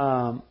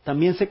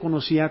 también se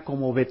conocía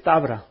como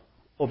Betabra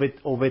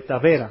o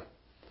Betavera.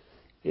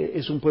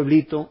 Es un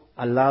pueblito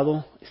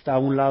está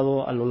al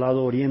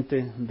lado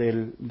oriente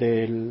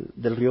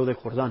del río de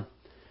Jordán.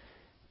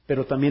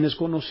 Pero también es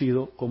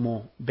conocido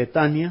como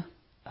Betania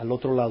al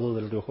otro lado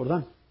del río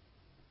Jordán.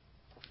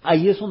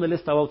 Ahí es donde él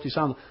está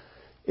bautizando.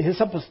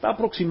 Está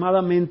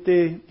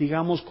aproximadamente,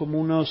 digamos, como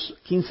unos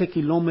 15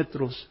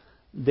 kilómetros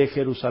de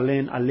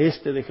Jerusalén, al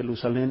este de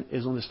Jerusalén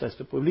es donde está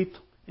este pueblito.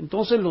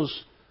 Entonces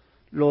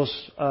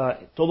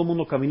todo el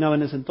mundo caminaba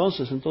en ese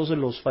entonces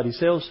los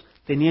fariseos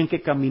tenían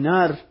que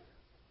caminar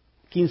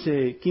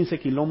 15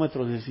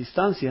 kilómetros de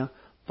distancia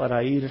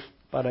para ir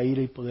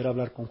y poder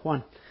hablar con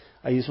Juan.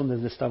 Ahí es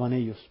donde estaban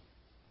ellos.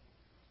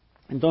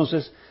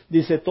 Entonces,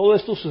 dice, todo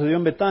esto sucedió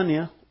en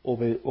Betania,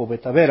 o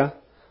Betavera,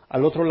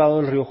 al otro lado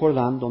del río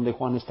Jordán, donde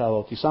Juan estaba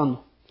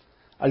bautizando.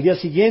 Al día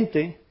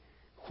siguiente,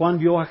 Juan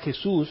vio a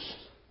Jesús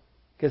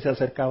que se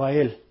acercaba a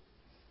él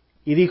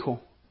y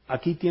dijo,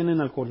 aquí tienen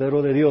al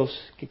Cordero de Dios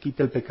que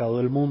quita el pecado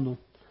del mundo.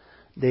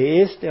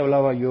 De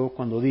hablaba yo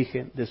cuando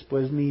dije,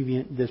 después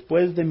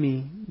de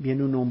mí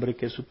viene un hombre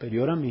que es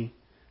superior a mí,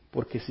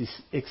 porque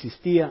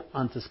existía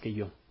antes que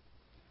yo.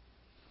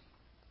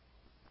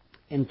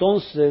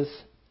 Entonces,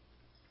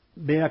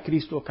 ve a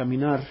Cristo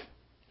caminar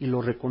y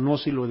lo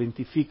reconoce y lo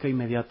identifica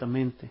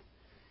inmediatamente.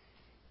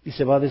 Y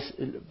se va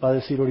a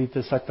decir ahorita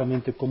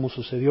exactamente cómo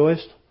sucedió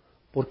esto.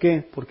 ¿Por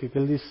qué? Porque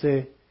él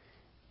dice,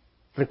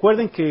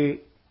 recuerden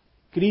que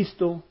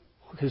Cristo,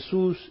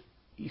 Jesús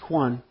y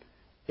Juan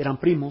eran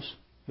primos,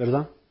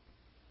 ¿verdad?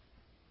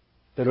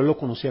 Pero él lo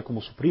conocía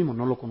como su primo,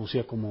 no lo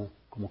conocía como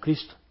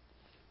Cristo.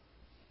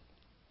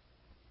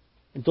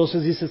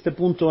 Entonces dice este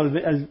punto,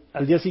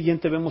 al día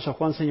siguiente vemos a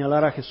Juan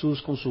señalar a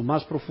Jesús con su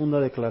más profunda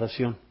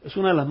declaración. Es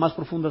una de las más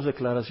profundas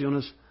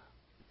declaraciones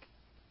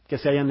que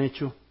se hayan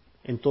hecho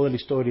en toda la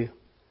historia.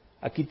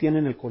 Aquí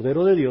tienen el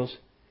Cordero de Dios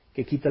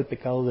que quita el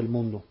pecado del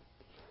mundo.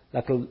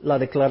 La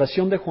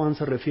declaración de Juan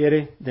se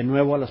refiere de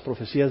nuevo a las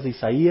profecías de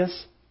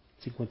Isaías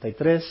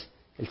 53,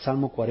 el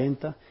Salmo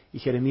 40 y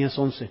Jeremías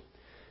 11.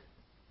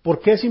 ¿Por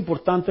qué es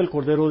importante el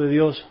Cordero de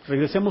Dios?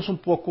 Regresemos un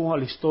poco a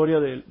la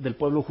historia del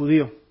pueblo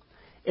judío.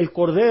 El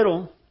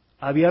Cordero,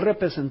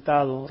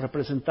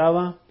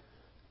 representaba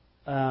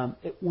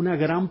una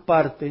gran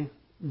parte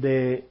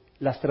de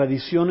las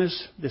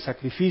tradiciones de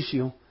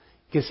sacrificio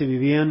que se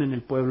vivían en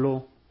el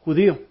pueblo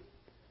judío.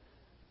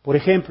 Por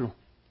ejemplo,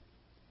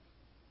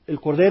 el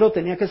cordero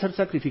tenía que ser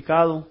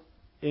sacrificado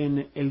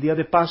en el día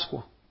de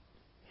Pascua.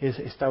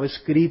 Estaba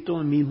escrito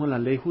mismo en la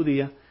ley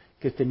judía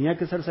que tenía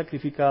que ser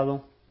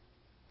sacrificado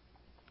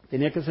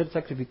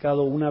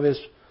una vez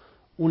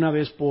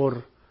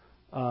por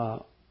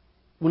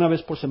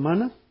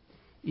semana,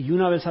 y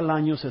una vez al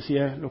año se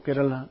hacía lo que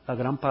era la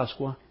gran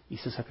Pascua y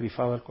se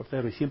sacrificaba el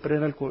cordero. Y siempre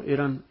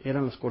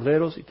eran los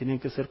corderos, y tenían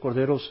que ser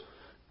corderos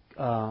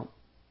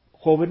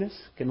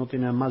jóvenes, que no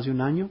tenían más de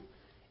un año,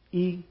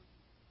 y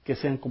que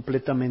sean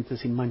completamente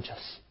sin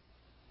manchas.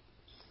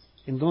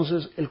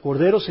 Entonces, el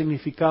cordero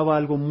significaba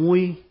algo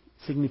muy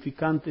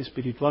significante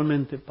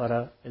espiritualmente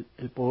para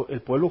el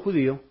pueblo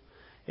judío.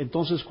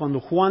 Entonces, cuando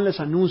Juan les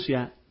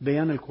anuncia,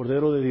 vean el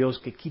Cordero de Dios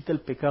que quita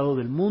el pecado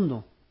del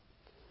mundo,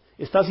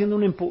 está haciendo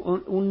un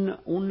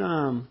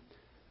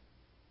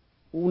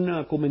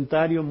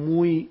comentario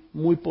muy,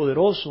 muy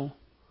poderoso,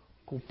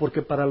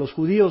 porque para los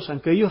judíos,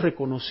 aunque ellos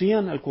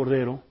reconocían al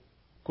Cordero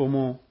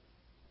como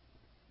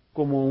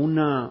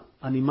un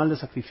animal de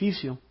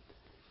sacrificio,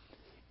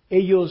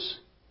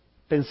 ellos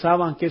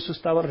pensaban que eso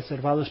estaba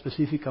reservado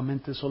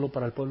específicamente solo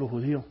para el pueblo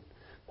judío.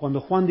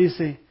 Cuando Juan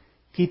dice,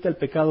 quita el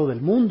pecado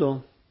del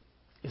mundo,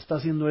 está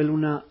haciendo él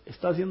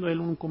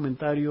un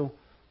comentario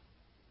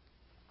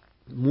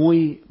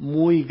muy,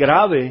 muy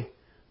grave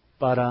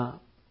para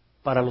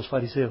los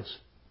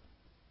fariseos,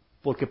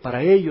 porque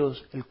para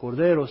ellos el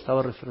Cordero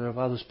estaba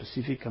reservado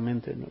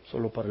específicamente no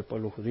solo para el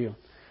pueblo judío.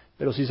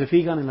 Pero si se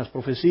fijan en las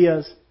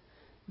profecías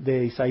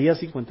de Isaías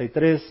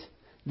 53,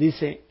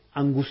 dice,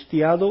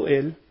 angustiado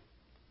él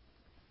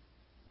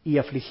y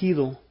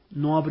afligido,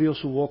 no abrió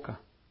su boca.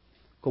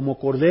 Como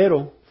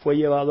cordero fue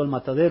llevado al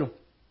matadero,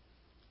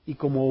 y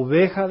como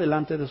oveja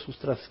delante de sus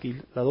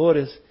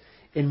trasquiladores,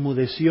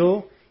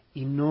 enmudeció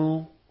y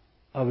no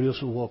abrió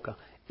su boca.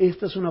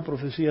 Esta es una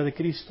profecía de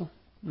Cristo,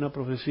 una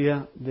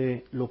profecía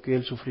de lo que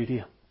Él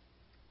sufriría,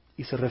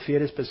 y se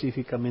refiere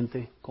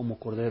específicamente como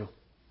cordero.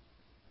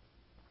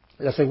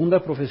 La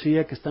segunda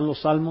profecía que está en los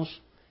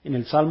Salmos, en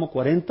el Salmo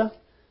 40,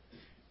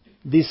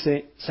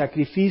 dice,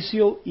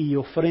 sacrificio y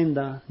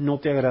ofrenda no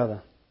te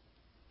agrada.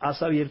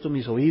 Has abierto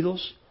mis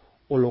oídos,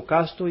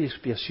 holocausto y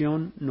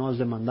expiación no has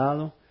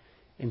demandado.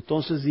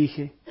 Entonces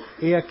dije,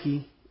 he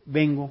aquí,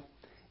 vengo,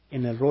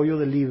 en el rollo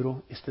del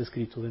libro está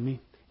escrito de mí.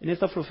 En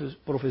esta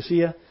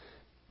profecía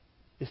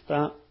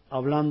está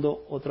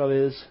hablando otra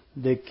vez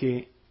de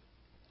que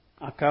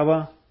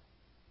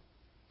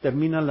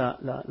termina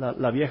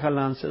la vieja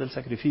lanza del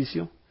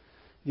sacrificio.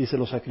 Dice,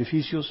 los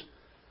sacrificios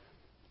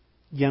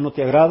ya no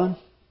te agradan.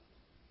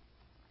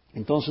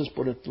 Entonces,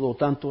 por lo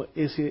tanto,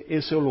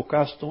 ese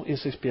holocausto,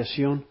 esa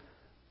expiación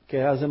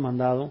que has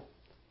demandado,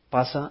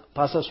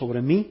 pasa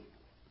sobre mí.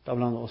 Está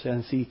hablando, o sea,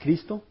 en sí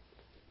Cristo.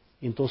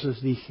 Y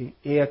entonces dije,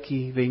 he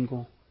aquí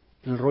vengo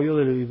en el rollo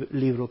del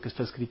libro que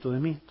está escrito de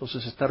mí.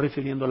 Entonces se está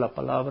refiriendo a la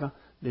palabra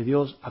de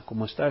Dios, a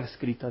cómo está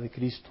escrita de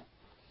Cristo,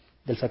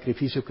 del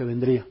sacrificio que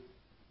vendría.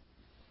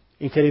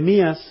 En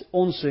Jeremías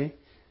 11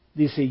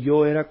 dice,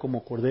 yo era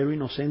como cordero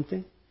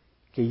inocente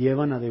que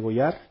llevan a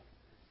degollar,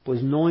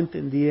 pues no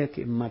entendía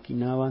que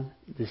maquinaban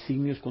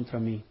designios contra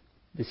mí,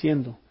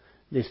 diciendo,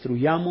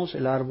 destruyamos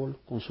el árbol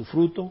con su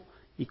fruto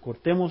y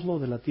cortémoslo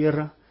de la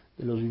tierra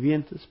de los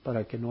vivientes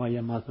para que no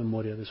haya más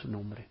memoria de su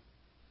nombre.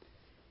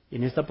 Y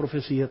en esta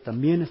profecía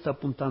también está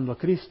apuntando a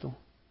Cristo,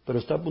 pero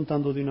está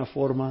apuntando de una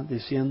forma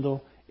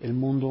diciendo el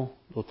mundo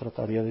lo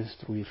trataría de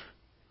destruir.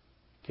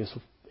 Que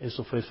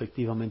eso fue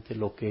efectivamente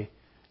lo que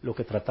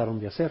trataron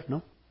de hacer,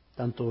 ¿no?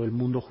 Tanto el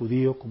mundo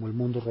judío como el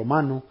mundo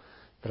romano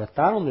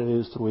trataron de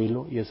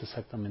destruirlo, y es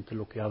exactamente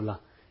lo que habla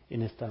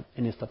en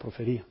esta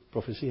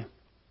profecía.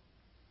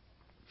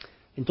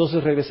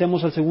 Entonces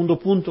regresemos al segundo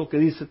punto que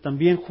dice,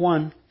 también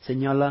Juan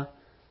señala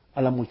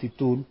a la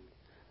multitud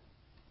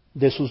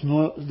de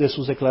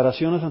sus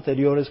declaraciones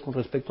anteriores con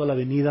respecto a la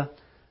venida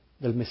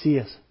del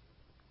Mesías,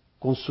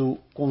 con su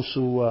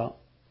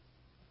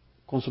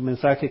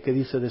mensaje que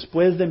dice,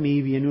 después de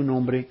mí viene un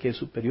hombre que es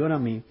superior a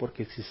mí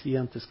porque existía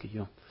antes que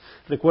yo.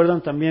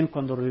 ¿Recuerdan también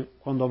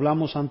cuando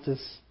hablamos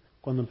antes,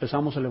 cuando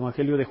empezamos el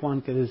Evangelio de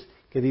Juan,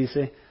 que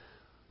dice,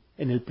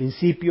 en el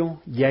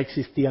principio ya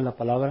existía la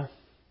palabra?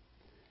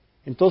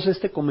 Entonces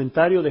este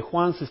comentario de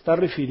Juan se está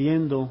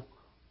refiriendo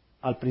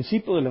al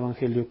principio del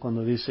Evangelio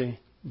cuando dice,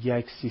 ya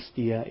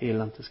existía él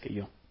antes que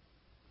yo.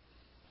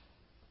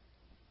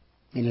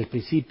 En el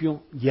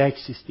principio ya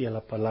existía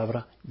la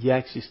palabra, ya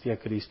existía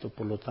Cristo,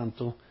 por lo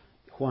tanto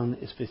Juan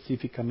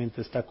específicamente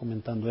está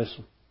comentando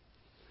eso.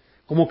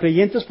 Como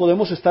creyentes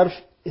podemos estar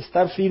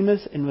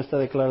firmes en nuestra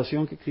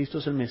declaración que Cristo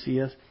es el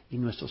Mesías y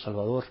nuestro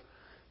Salvador.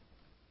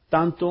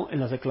 Tanto en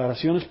las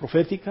declaraciones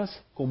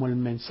proféticas como en el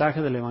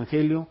mensaje del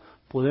Evangelio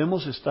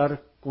podemos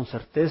estar con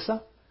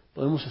certeza,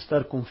 podemos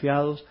estar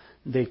confiados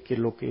de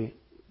que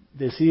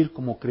decir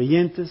como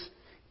creyentes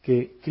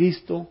que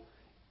Cristo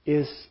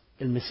es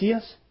el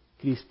Mesías,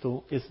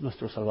 Cristo es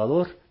nuestro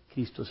Salvador,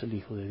 Cristo es el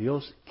Hijo de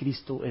Dios,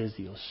 Cristo es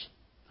Dios.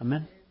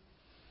 Amén.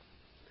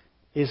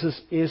 Eso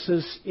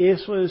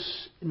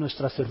es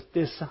nuestra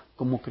certeza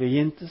como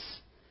creyentes,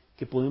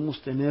 que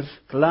podemos tener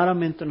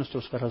claramente en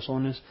nuestros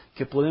corazones,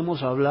 que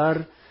podemos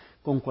hablar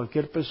con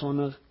cualquier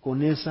persona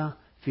con esa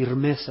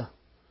firmeza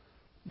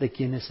de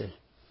quién es Él.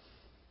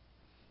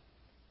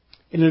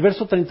 En el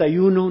verso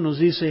 31 nos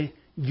dice,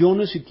 yo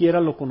ni siquiera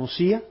lo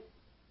conocía,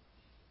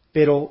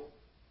 pero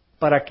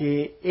para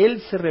que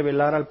Él se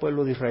revelara al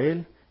pueblo de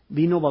Israel,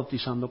 vino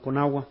bautizando con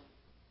agua.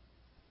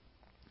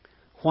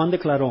 Juan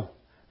declaró,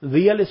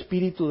 vi al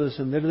Espíritu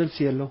descender del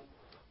cielo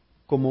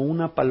como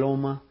una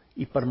paloma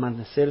y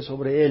permanecer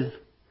sobre Él.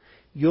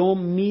 Yo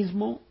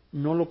mismo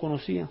no lo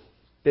conocía,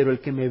 pero el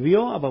que me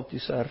envió a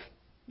bautizar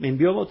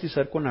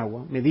con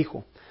agua, me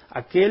dijo,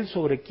 aquel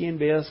sobre quien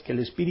veas que el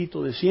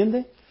Espíritu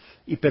desciende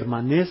y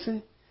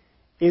permanece,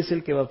 es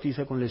el que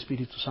bautiza con el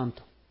Espíritu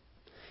Santo.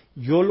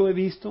 Yo lo he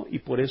visto y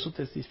por eso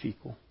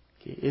testifico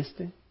que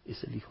este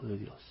es el Hijo de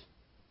Dios.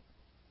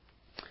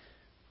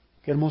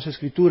 Qué hermosa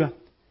escritura.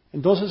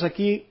 Entonces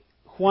aquí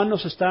Juan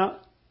nos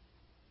está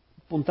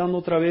apuntando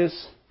otra vez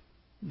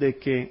de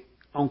que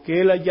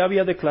aunque él ya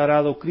había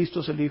declarado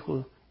Cristo es el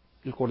Hijo,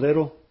 el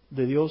Cordero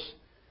de Dios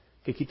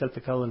que quita el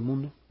pecado del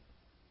mundo,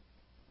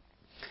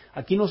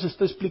 aquí nos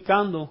está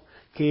explicando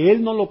que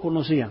él no lo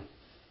conocía.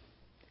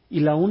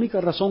 Y la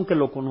única razón que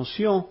lo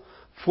conoció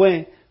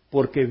fue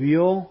porque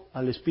vio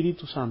al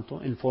Espíritu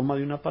Santo en forma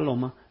de una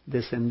paloma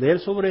descender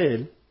sobre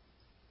él,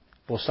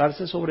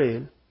 posarse sobre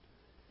él,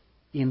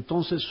 y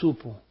entonces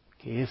supo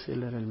que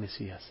él era el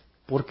Mesías.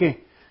 ¿Por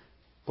qué?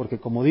 Porque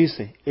como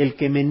dice, el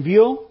que me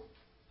envió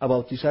a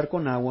bautizar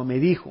con agua me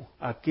dijo,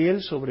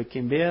 aquel sobre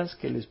quien veas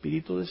que el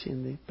Espíritu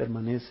desciende,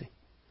 permanece.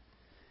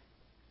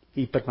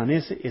 Y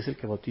permanece es el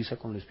que bautiza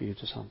con el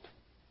Espíritu Santo.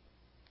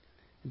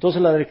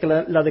 Entonces la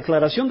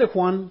declaración de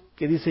Juan,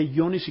 que dice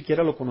yo ni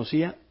siquiera lo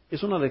conocía,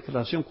 es una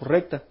declaración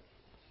correcta.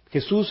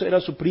 Jesús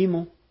era su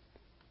primo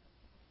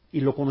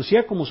y lo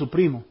conocía como su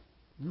primo.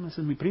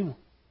 Ese es mi primo,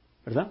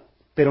 ¿verdad?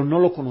 Pero no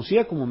lo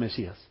conocía como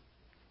Mesías.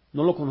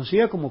 No lo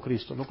conocía como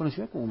Cristo, lo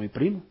conocía como mi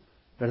primo,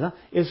 ¿verdad?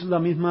 Es la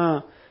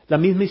misma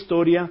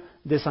historia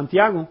de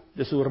Santiago,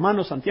 de su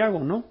hermano Santiago,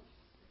 ¿no?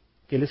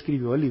 Que él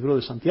escribió el libro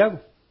de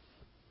Santiago.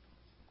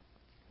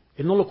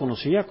 Él no lo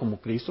conocía como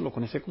Cristo, lo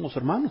conocía como su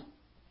hermano.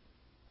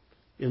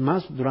 Es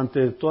más,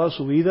 durante toda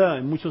su vida,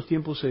 en muchos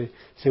tiempos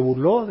se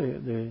burló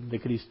de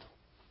Cristo.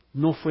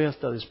 No fue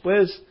hasta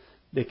después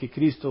de que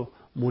Cristo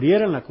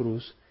muriera en la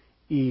cruz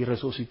y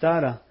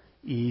resucitara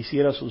y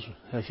hiciera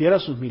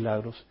sus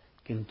milagros,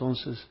 que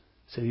entonces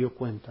se dio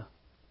cuenta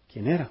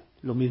quién era.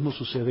 Lo mismo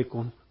sucede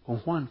con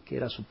Juan, que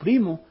era su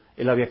primo.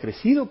 Él había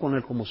crecido con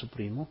él como su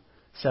primo.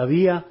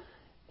 Sabía,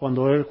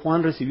 cuando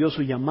Juan recibió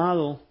su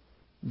llamado,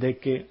 de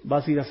que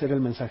vas a ir a ser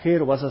el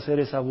mensajero, vas a ser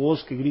esa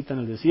voz que grita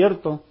en el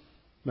desierto,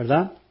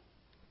 ¿verdad?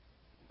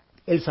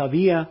 Él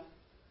sabía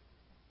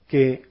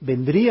que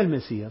vendría el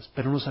Mesías,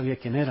 pero no sabía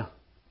quién era.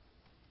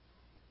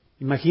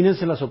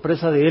 Imagínense la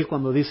sorpresa de él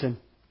cuando dicen,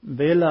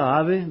 ve la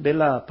ave, ve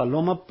la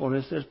paloma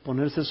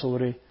ponerse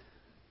sobre,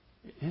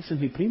 ese es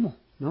mi primo,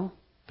 ¿no?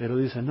 Pero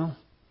dice, no,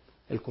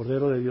 el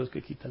Cordero de Dios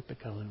que quita el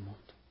pecado del mundo.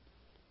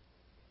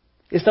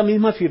 Esta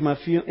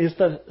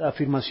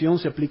afirmación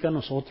se aplica a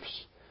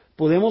nosotros.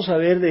 Podemos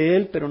saber de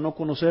Él, pero no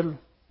conocerlo.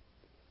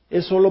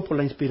 Es solo por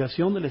la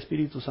inspiración del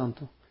Espíritu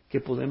Santo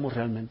que podemos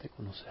realmente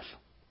conocerlo.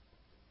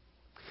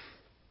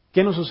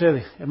 ¿Qué nos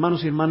sucede?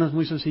 Hermanos y hermanas,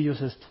 muy sencillo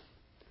es esto.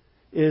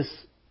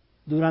 Es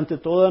durante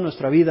toda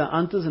nuestra vida,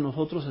 antes de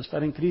nosotros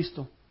estar en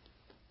Cristo,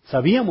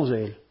 sabíamos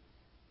de Él.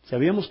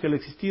 Sabíamos que Él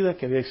existía,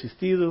 que había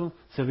existido,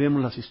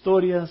 sabíamos las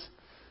historias,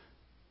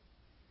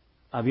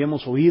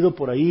 habíamos oído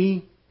por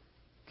ahí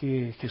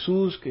que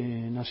Jesús, que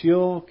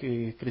nació,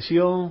 que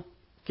creció,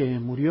 que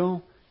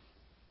murió,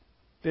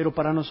 pero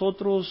para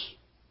nosotros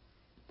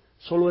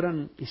solo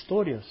eran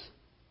historias,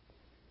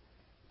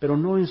 pero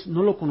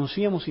no lo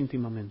conocíamos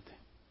íntimamente.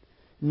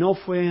 No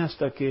fue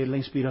hasta que la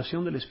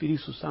inspiración del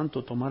Espíritu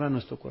Santo tomara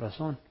nuestro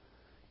corazón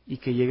y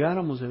que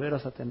llegáramos de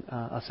veras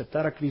a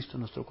aceptar a Cristo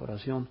en nuestro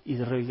corazón y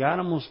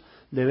llegáramos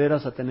de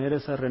veras a tener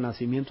ese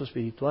renacimiento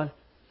espiritual,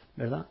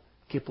 ¿verdad?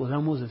 Que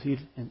podamos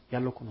decir,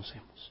 ya lo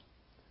conocemos.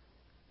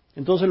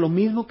 Entonces lo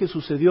mismo que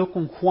sucedió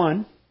con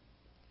Juan,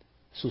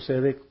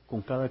 sucede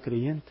con cada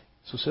creyente,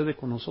 sucede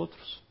con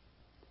nosotros.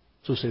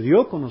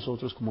 Sucedió con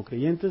nosotros como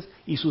creyentes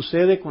y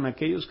sucede con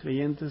aquellos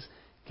creyentes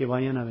que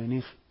vayan a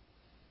venir.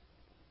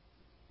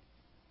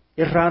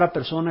 Es rara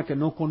persona que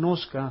no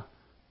conozca,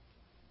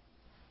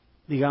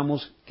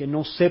 digamos, que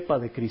no sepa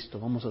de Cristo,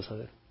 vamos a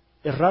saber.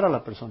 Es rara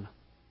la persona,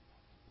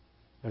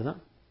 ¿verdad?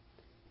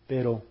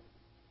 Pero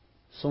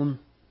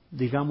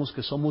digamos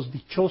que somos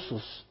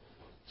dichosos,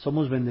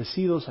 somos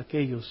bendecidos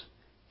aquellos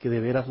que de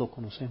veras lo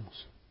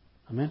conocemos.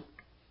 Amén.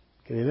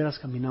 Que de veras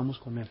caminamos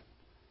con Él.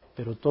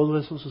 Pero todo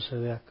eso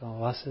sucede a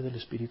base del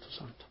Espíritu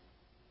Santo.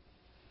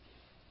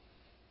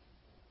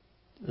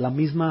 La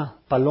misma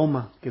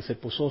paloma que se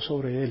posó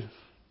sobre Él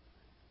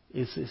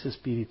es ese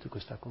Espíritu que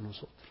está con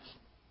nosotros.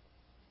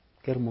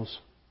 Qué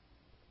hermoso.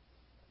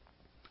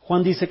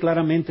 Juan dice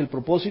claramente el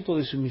propósito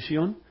de su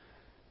misión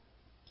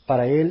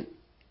para él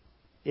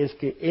es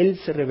que él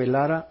se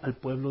revelara al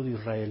pueblo de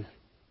Israel.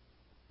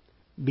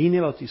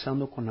 Vine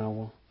bautizando con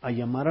agua a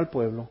llamar al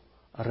pueblo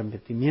a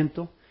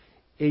arrepentimiento.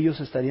 Ellos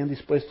estarían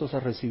dispuestos a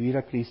recibir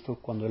a Cristo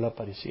cuando Él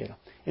apareciera.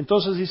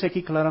 Entonces dice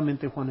aquí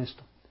claramente Juan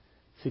esto,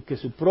 así que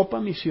su propia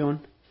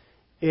misión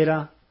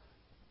era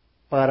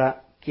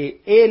para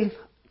que Él,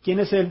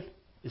 ¿quién es Él?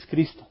 Es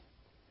Cristo,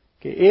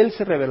 que Él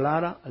se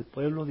revelara al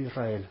pueblo de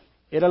Israel.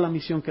 Era la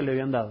misión que le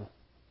habían dado.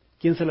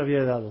 ¿Quién se la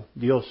había dado?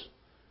 Dios.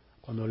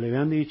 Cuando le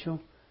habían dicho,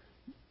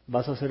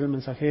 vas a ser el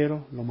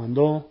mensajero, lo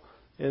mandó,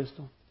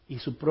 esto. Y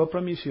su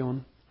propia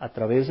misión, a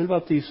través del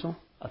bautizo,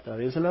 a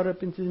través del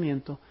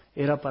arrepentimiento,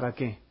 era ¿para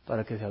qué?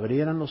 Para que se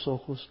abrieran los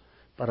ojos,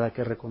 para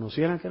que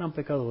reconocieran que eran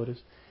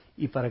pecadores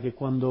y para que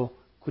cuando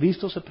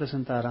Cristo se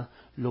presentara,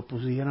 lo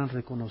pudieran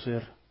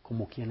reconocer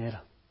como quien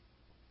era.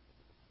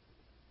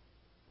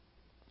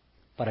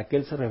 Para que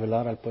Él se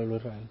revelara al pueblo de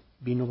Israel,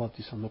 vino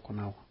bautizando con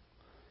agua.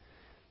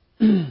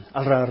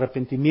 Al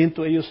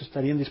arrepentimiento ellos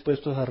estarían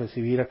dispuestos a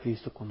recibir a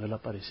Cristo cuando Él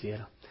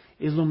apareciera.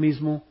 Es lo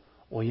mismo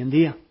hoy en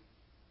día.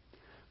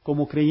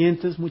 Como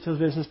creyentes muchas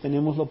veces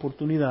tenemos la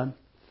oportunidad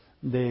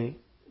de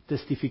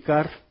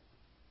testificar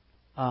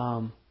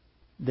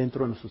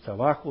dentro de nuestros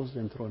trabajos,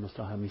 dentro de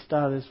nuestras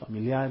amistades,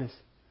 familiares,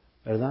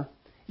 ¿verdad?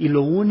 Y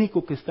lo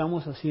único que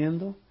estamos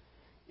haciendo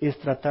es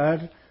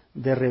tratar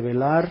de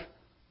revelar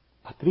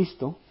a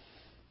Cristo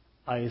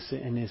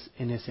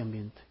en ese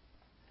ambiente.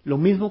 Lo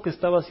mismo que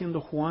estaba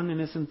haciendo Juan en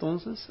ese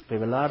entonces,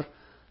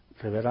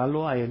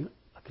 revelarlo a él,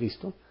 a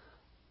Cristo,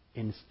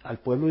 al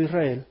pueblo de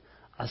Israel,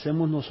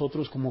 hacemos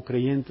nosotros como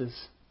creyentes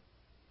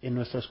en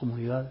nuestras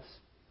comunidades,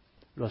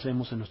 lo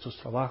hacemos en nuestros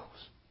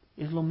trabajos.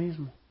 Es lo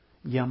mismo,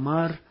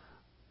 llamar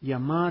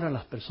a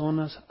las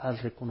personas al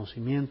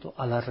reconocimiento,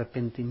 al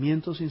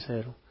arrepentimiento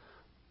sincero,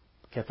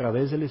 que a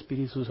través del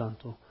Espíritu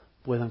Santo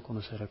puedan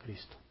conocer a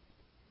Cristo.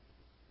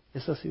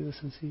 Es así de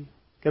sencillo.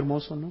 Qué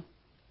hermoso, ¿no?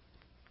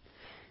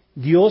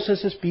 Dios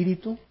es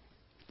espíritu.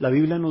 La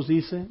Biblia nos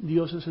dice,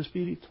 Dios es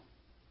espíritu.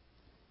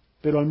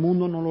 Pero al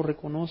mundo no lo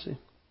reconoce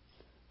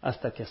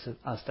hasta que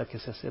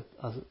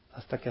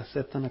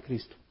aceptan a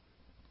Cristo.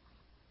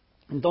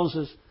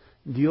 Entonces,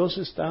 Dios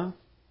está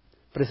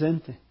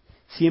presente.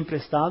 Siempre ha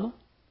estado,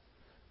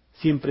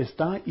 siempre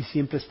está y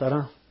siempre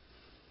estará.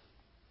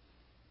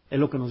 Es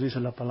lo que nos dice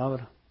la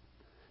palabra.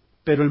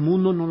 Pero el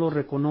mundo no lo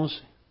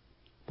reconoce.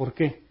 ¿Por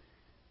qué?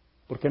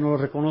 ¿Por qué no lo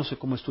reconoce?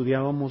 Como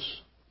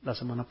estudiábamos la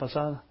semana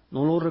pasada.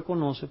 No lo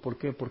reconoce, ¿por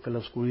qué? Porque la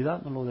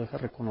oscuridad no lo deja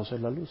reconocer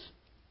la luz.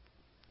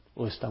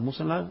 O estamos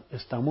en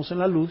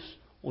la luz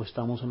o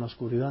estamos en la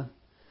oscuridad.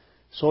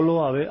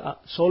 Solo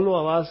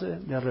a base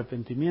de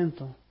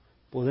arrepentimiento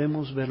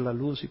podemos ver la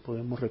luz y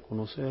podemos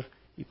reconocer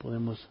y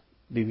podemos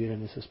vivir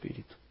en ese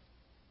espíritu.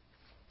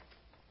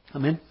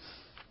 Amén.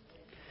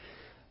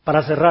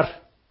 Para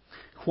cerrar,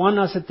 Juan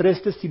hace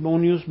 3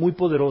 testimonios muy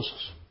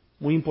poderosos,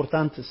 muy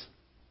importantes.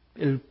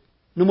 El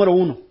número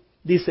 1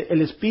 dice,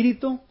 el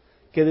Espíritu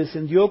que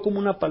descendió como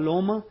una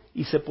paloma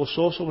y se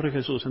posó sobre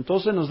Jesús.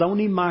 Entonces nos da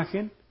una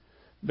imagen,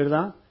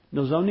 ¿verdad?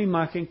 Nos da una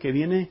imagen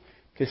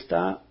que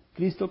está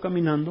Cristo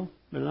caminando,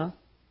 ¿verdad?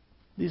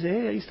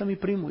 Dice, ahí está mi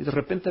primo. Y de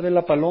repente ve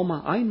la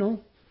paloma. ¡Ay,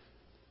 no!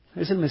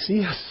 Es el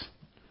Mesías.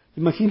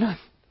 Imagina.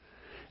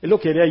 Es lo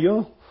que haría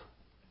yo.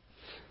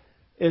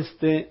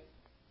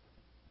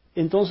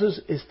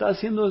 Entonces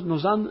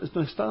nos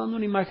está dando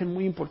una imagen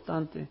muy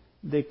importante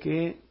de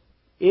que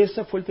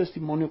ese fue el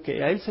testimonio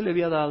que a él se le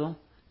había dado.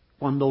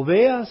 Cuando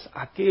veas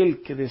a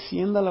aquel que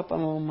descienda la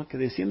paloma, que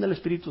descienda el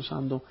Espíritu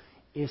Santo,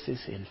 ese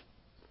es él.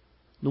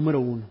 Número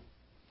 1.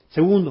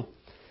 Segundo,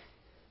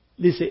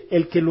 dice,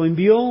 el que lo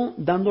envió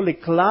dándole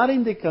clara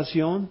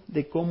indicación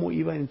de cómo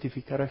iba a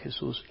identificar a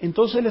Jesús.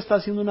 Entonces él está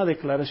haciendo una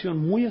declaración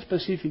muy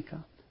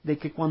específica de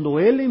que cuando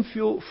él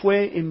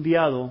fue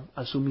enviado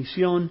a su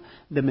misión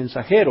de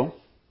mensajero,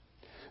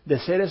 de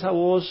ser esa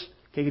voz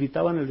que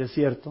gritaba en el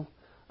desierto,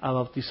 a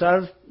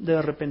bautizar de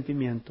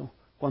arrepentimiento,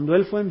 cuando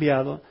él fue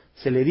enviado,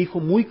 se le dijo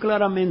muy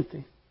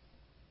claramente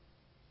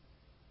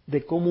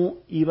de cómo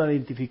iba a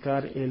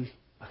identificar él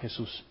a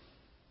Jesús.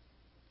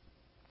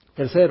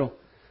 Tercero,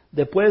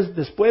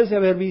 después de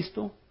haber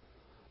visto,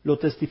 lo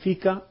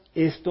testifica,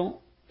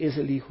 esto es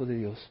el Hijo de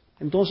Dios.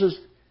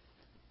 Entonces,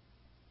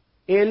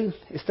 él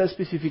está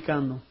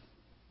especificando,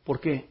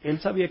 ¿por qué? Él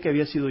sabía que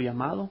había sido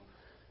llamado,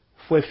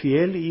 fue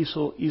fiel y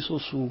hizo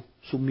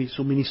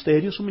su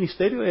ministerio. Su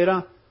ministerio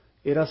era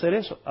hacer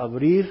eso,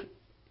 abrir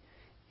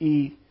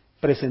y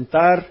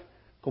presentar,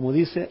 como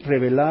dice,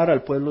 revelar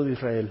al pueblo de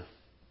Israel.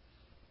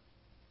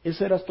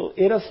 Esa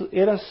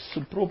era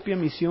su propia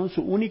misión,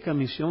 su única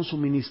misión, su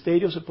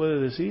ministerio se puede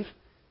decir,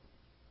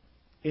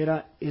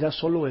 era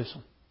solo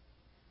eso,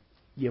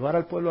 llevar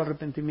al pueblo a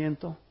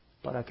arrepentimiento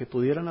para que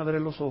pudieran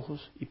abrir los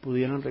ojos y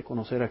pudieran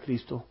reconocer a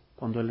Cristo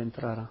cuando Él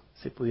entrara,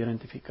 se pudiera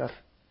identificar.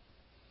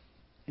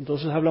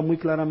 Entonces habla muy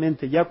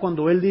claramente, ya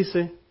cuando Él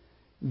dice,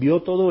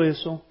 vio todo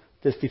eso,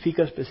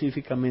 testifica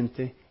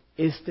específicamente,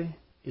 este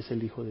es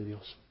el Hijo de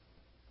Dios.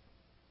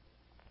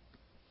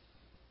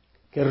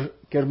 Qué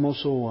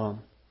hermoso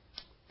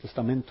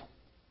Testamento.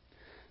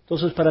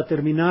 Entonces, para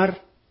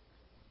terminar,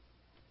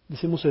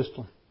 decimos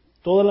esto.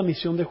 Toda la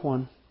misión de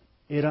Juan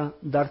era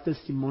dar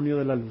testimonio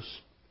de la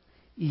luz.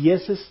 Y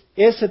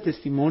ese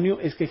testimonio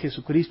es que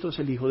Jesucristo es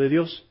el Hijo de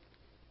Dios.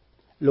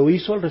 Lo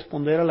hizo al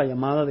responder a la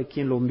llamada de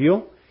quien lo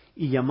envió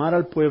y llamar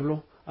al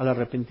pueblo al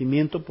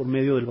arrepentimiento por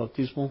medio del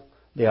bautismo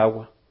de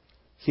agua.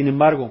 Sin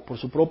embargo, por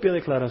su propia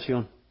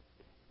declaración,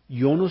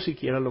 yo no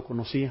siquiera lo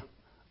conocía,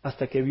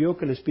 hasta que vio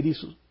que el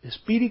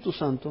Espíritu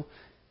Santo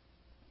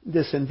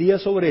descendía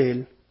sobre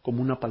él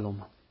como una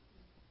paloma.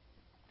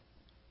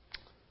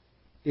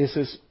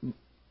 Ese es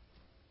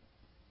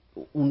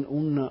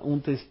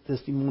un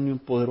testimonio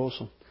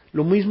poderoso.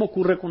 Lo mismo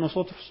ocurre con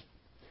nosotros.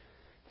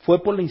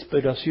 Fue por la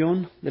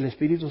inspiración del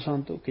Espíritu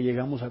Santo que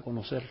llegamos a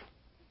conocerlo.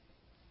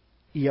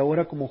 Y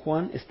ahora, como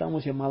Juan,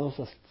 estamos llamados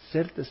a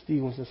ser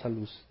testigos de esa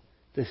luz,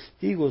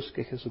 testigos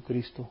que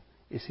Jesucristo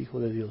es Hijo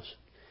de Dios.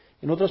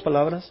 En otras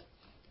palabras,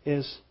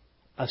 es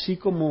así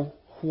como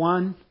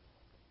Juan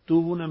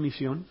tuvo una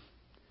misión,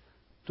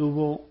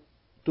 tuvo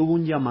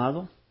un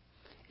llamado,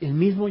 el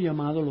mismo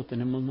llamado lo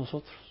tenemos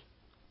nosotros,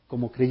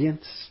 como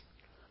creyentes.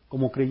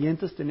 Como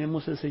creyentes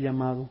tenemos ese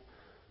llamado,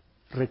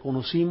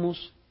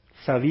 reconocimos,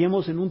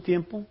 sabíamos en un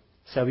tiempo,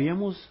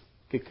 sabíamos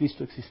que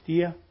Cristo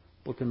existía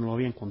porque nos lo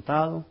habían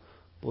contado,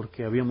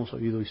 porque habíamos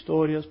oído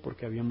historias,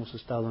 porque habíamos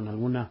estado en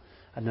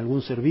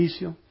algún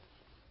servicio.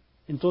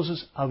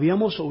 Entonces,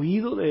 habíamos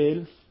oído de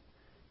Él,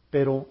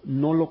 pero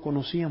no lo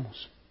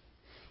conocíamos.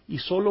 Y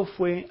solo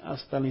fue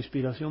hasta la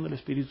inspiración del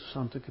Espíritu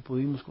Santo que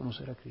pudimos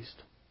conocer a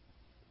Cristo.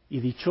 Y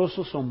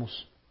dichosos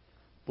somos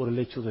por el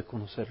hecho de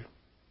conocerlo.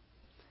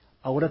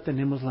 Ahora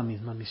tenemos la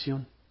misma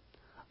misión.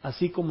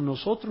 Así como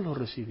nosotros lo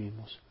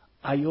recibimos,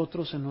 hay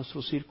otros en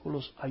nuestros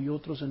círculos, hay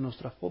otros en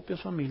nuestras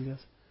propias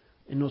familias,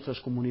 en nuestras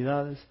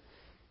comunidades,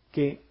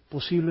 que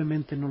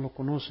posiblemente no lo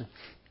conocen,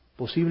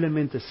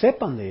 posiblemente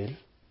sepan de Él,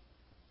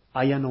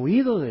 hayan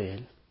oído de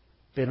Él,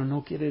 pero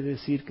no quiere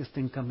decir que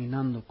estén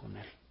caminando con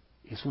Él.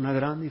 Es una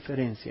gran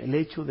diferencia. El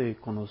hecho de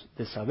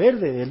saber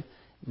de Él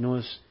no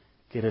es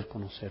querer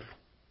conocerlo.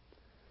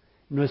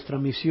 Nuestra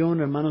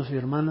misión, hermanos y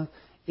hermanas,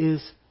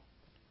 es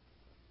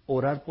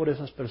orar por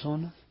esas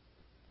personas,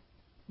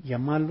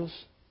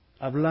 llamarlos,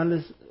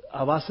 hablarles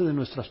a base de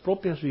nuestras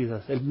propias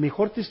vidas. El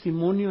mejor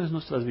testimonio es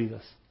nuestras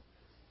vidas.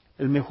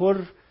 El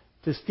mejor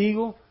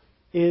testigo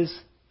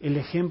es el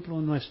ejemplo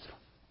nuestro,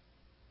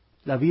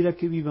 la vida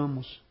que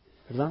vivamos,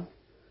 ¿verdad?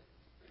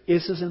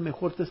 Ese es el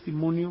mejor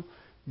testimonio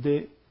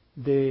de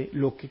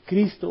lo que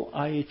Cristo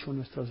ha hecho en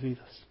nuestras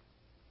vidas.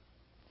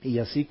 Y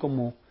así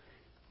como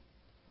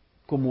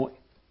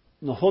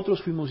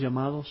nosotros fuimos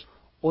llamados,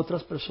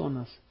 otras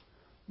personas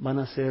van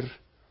a ser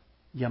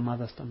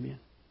llamadas también.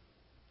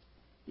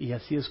 Y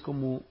así es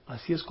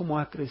como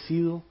ha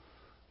crecido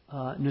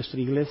nuestra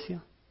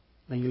iglesia,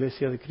 la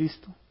iglesia de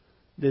Cristo,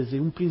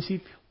 desde un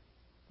principio,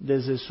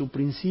 desde su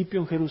principio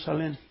en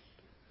Jerusalén,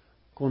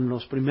 con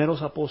los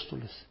primeros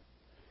apóstoles,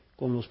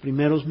 con los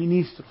primeros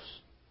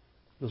ministros,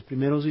 los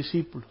primeros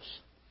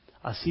discípulos.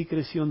 Así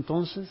creció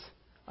entonces,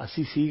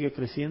 así sigue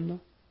creciendo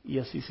y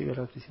así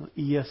seguirá creciendo.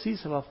 Y así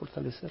se va a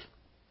fortalecer.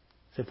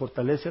 Se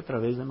fortalece a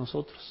través de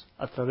nosotros,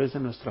 a través de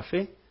nuestra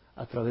fe,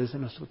 a través de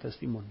nuestro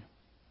testimonio.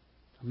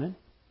 Amén.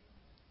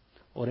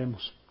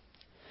 Oremos.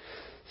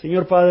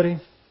 Señor Padre,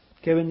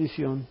 qué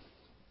bendición.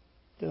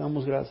 Te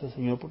damos gracias,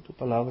 Señor, por tu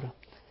palabra.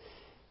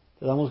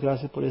 Te damos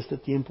gracias por este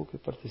tiempo que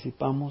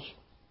participamos.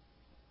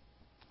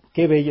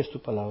 Qué bella es tu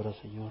palabra,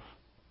 Señor.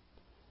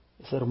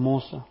 Es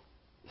hermosa,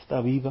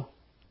 está viva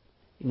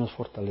y nos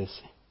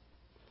fortalece.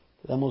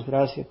 Te damos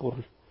gracias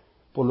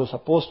por los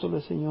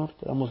apóstoles, Señor.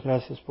 Te damos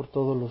gracias por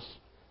todos los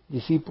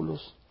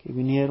discípulos que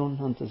vinieron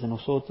antes de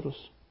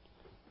nosotros,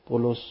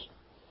 por los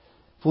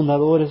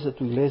fundadores de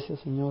tu iglesia,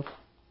 Señor,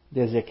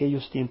 desde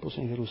aquellos tiempos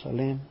en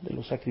Jerusalén, de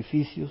los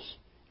sacrificios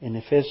en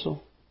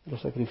Efeso, de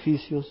los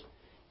sacrificios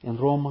en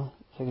Roma,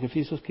 los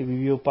sacrificios que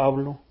vivió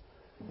Pablo,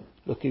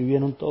 los que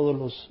vivieron todos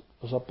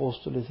los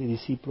apóstoles y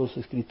discípulos,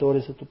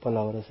 escritores de tu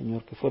palabra,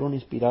 Señor, que fueron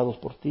inspirados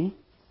por ti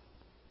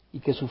y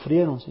que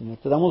sufrieron, Señor.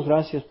 Te damos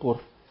gracias por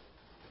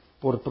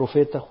el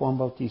profeta Juan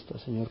Bautista,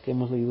 Señor, que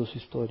hemos leído su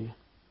historia,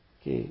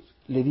 que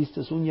le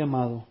diste un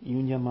llamado y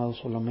un llamado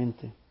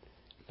solamente,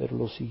 pero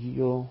lo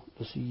siguió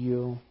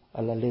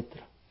a la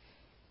letra,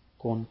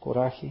 con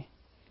coraje,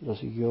 lo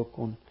siguió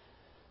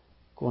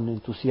con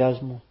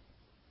entusiasmo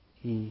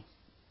y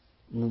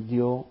nos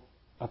dio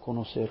a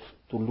conocer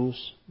tu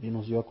luz y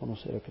nos dio a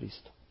conocer a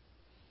Cristo.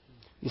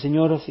 Y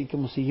Señor, así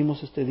como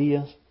seguimos este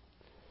día,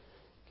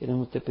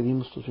 te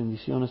pedimos tus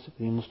bendiciones, te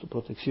pedimos tu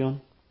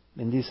protección.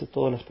 Bendice a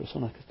todas las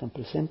personas que están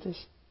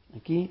presentes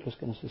aquí, los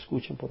que nos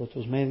escuchan por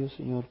otros medios,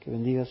 Señor, que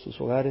bendigas sus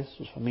hogares,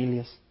 sus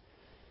familias,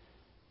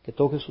 que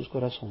toques sus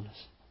corazones.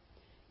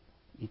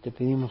 Y te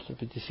pedimos tu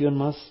petición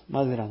más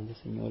grande,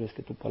 Señor, es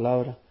que tu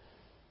palabra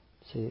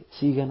se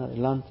siga en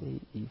adelante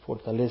y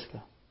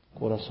fortalezca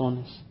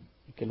corazones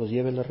y que los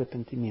lleve al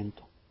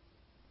arrepentimiento.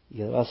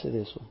 Y a base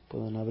de eso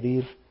puedan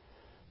abrir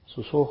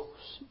sus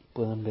ojos y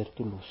puedan ver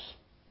tu luz.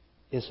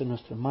 Esa es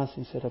nuestra más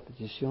sincera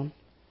petición.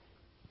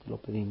 Te lo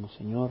pedimos,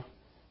 Señor,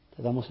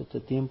 Te damos este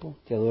tiempo,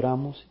 te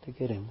adoramos y te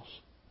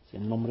queremos.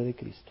 En el nombre de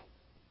Cristo.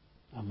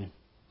 Amén.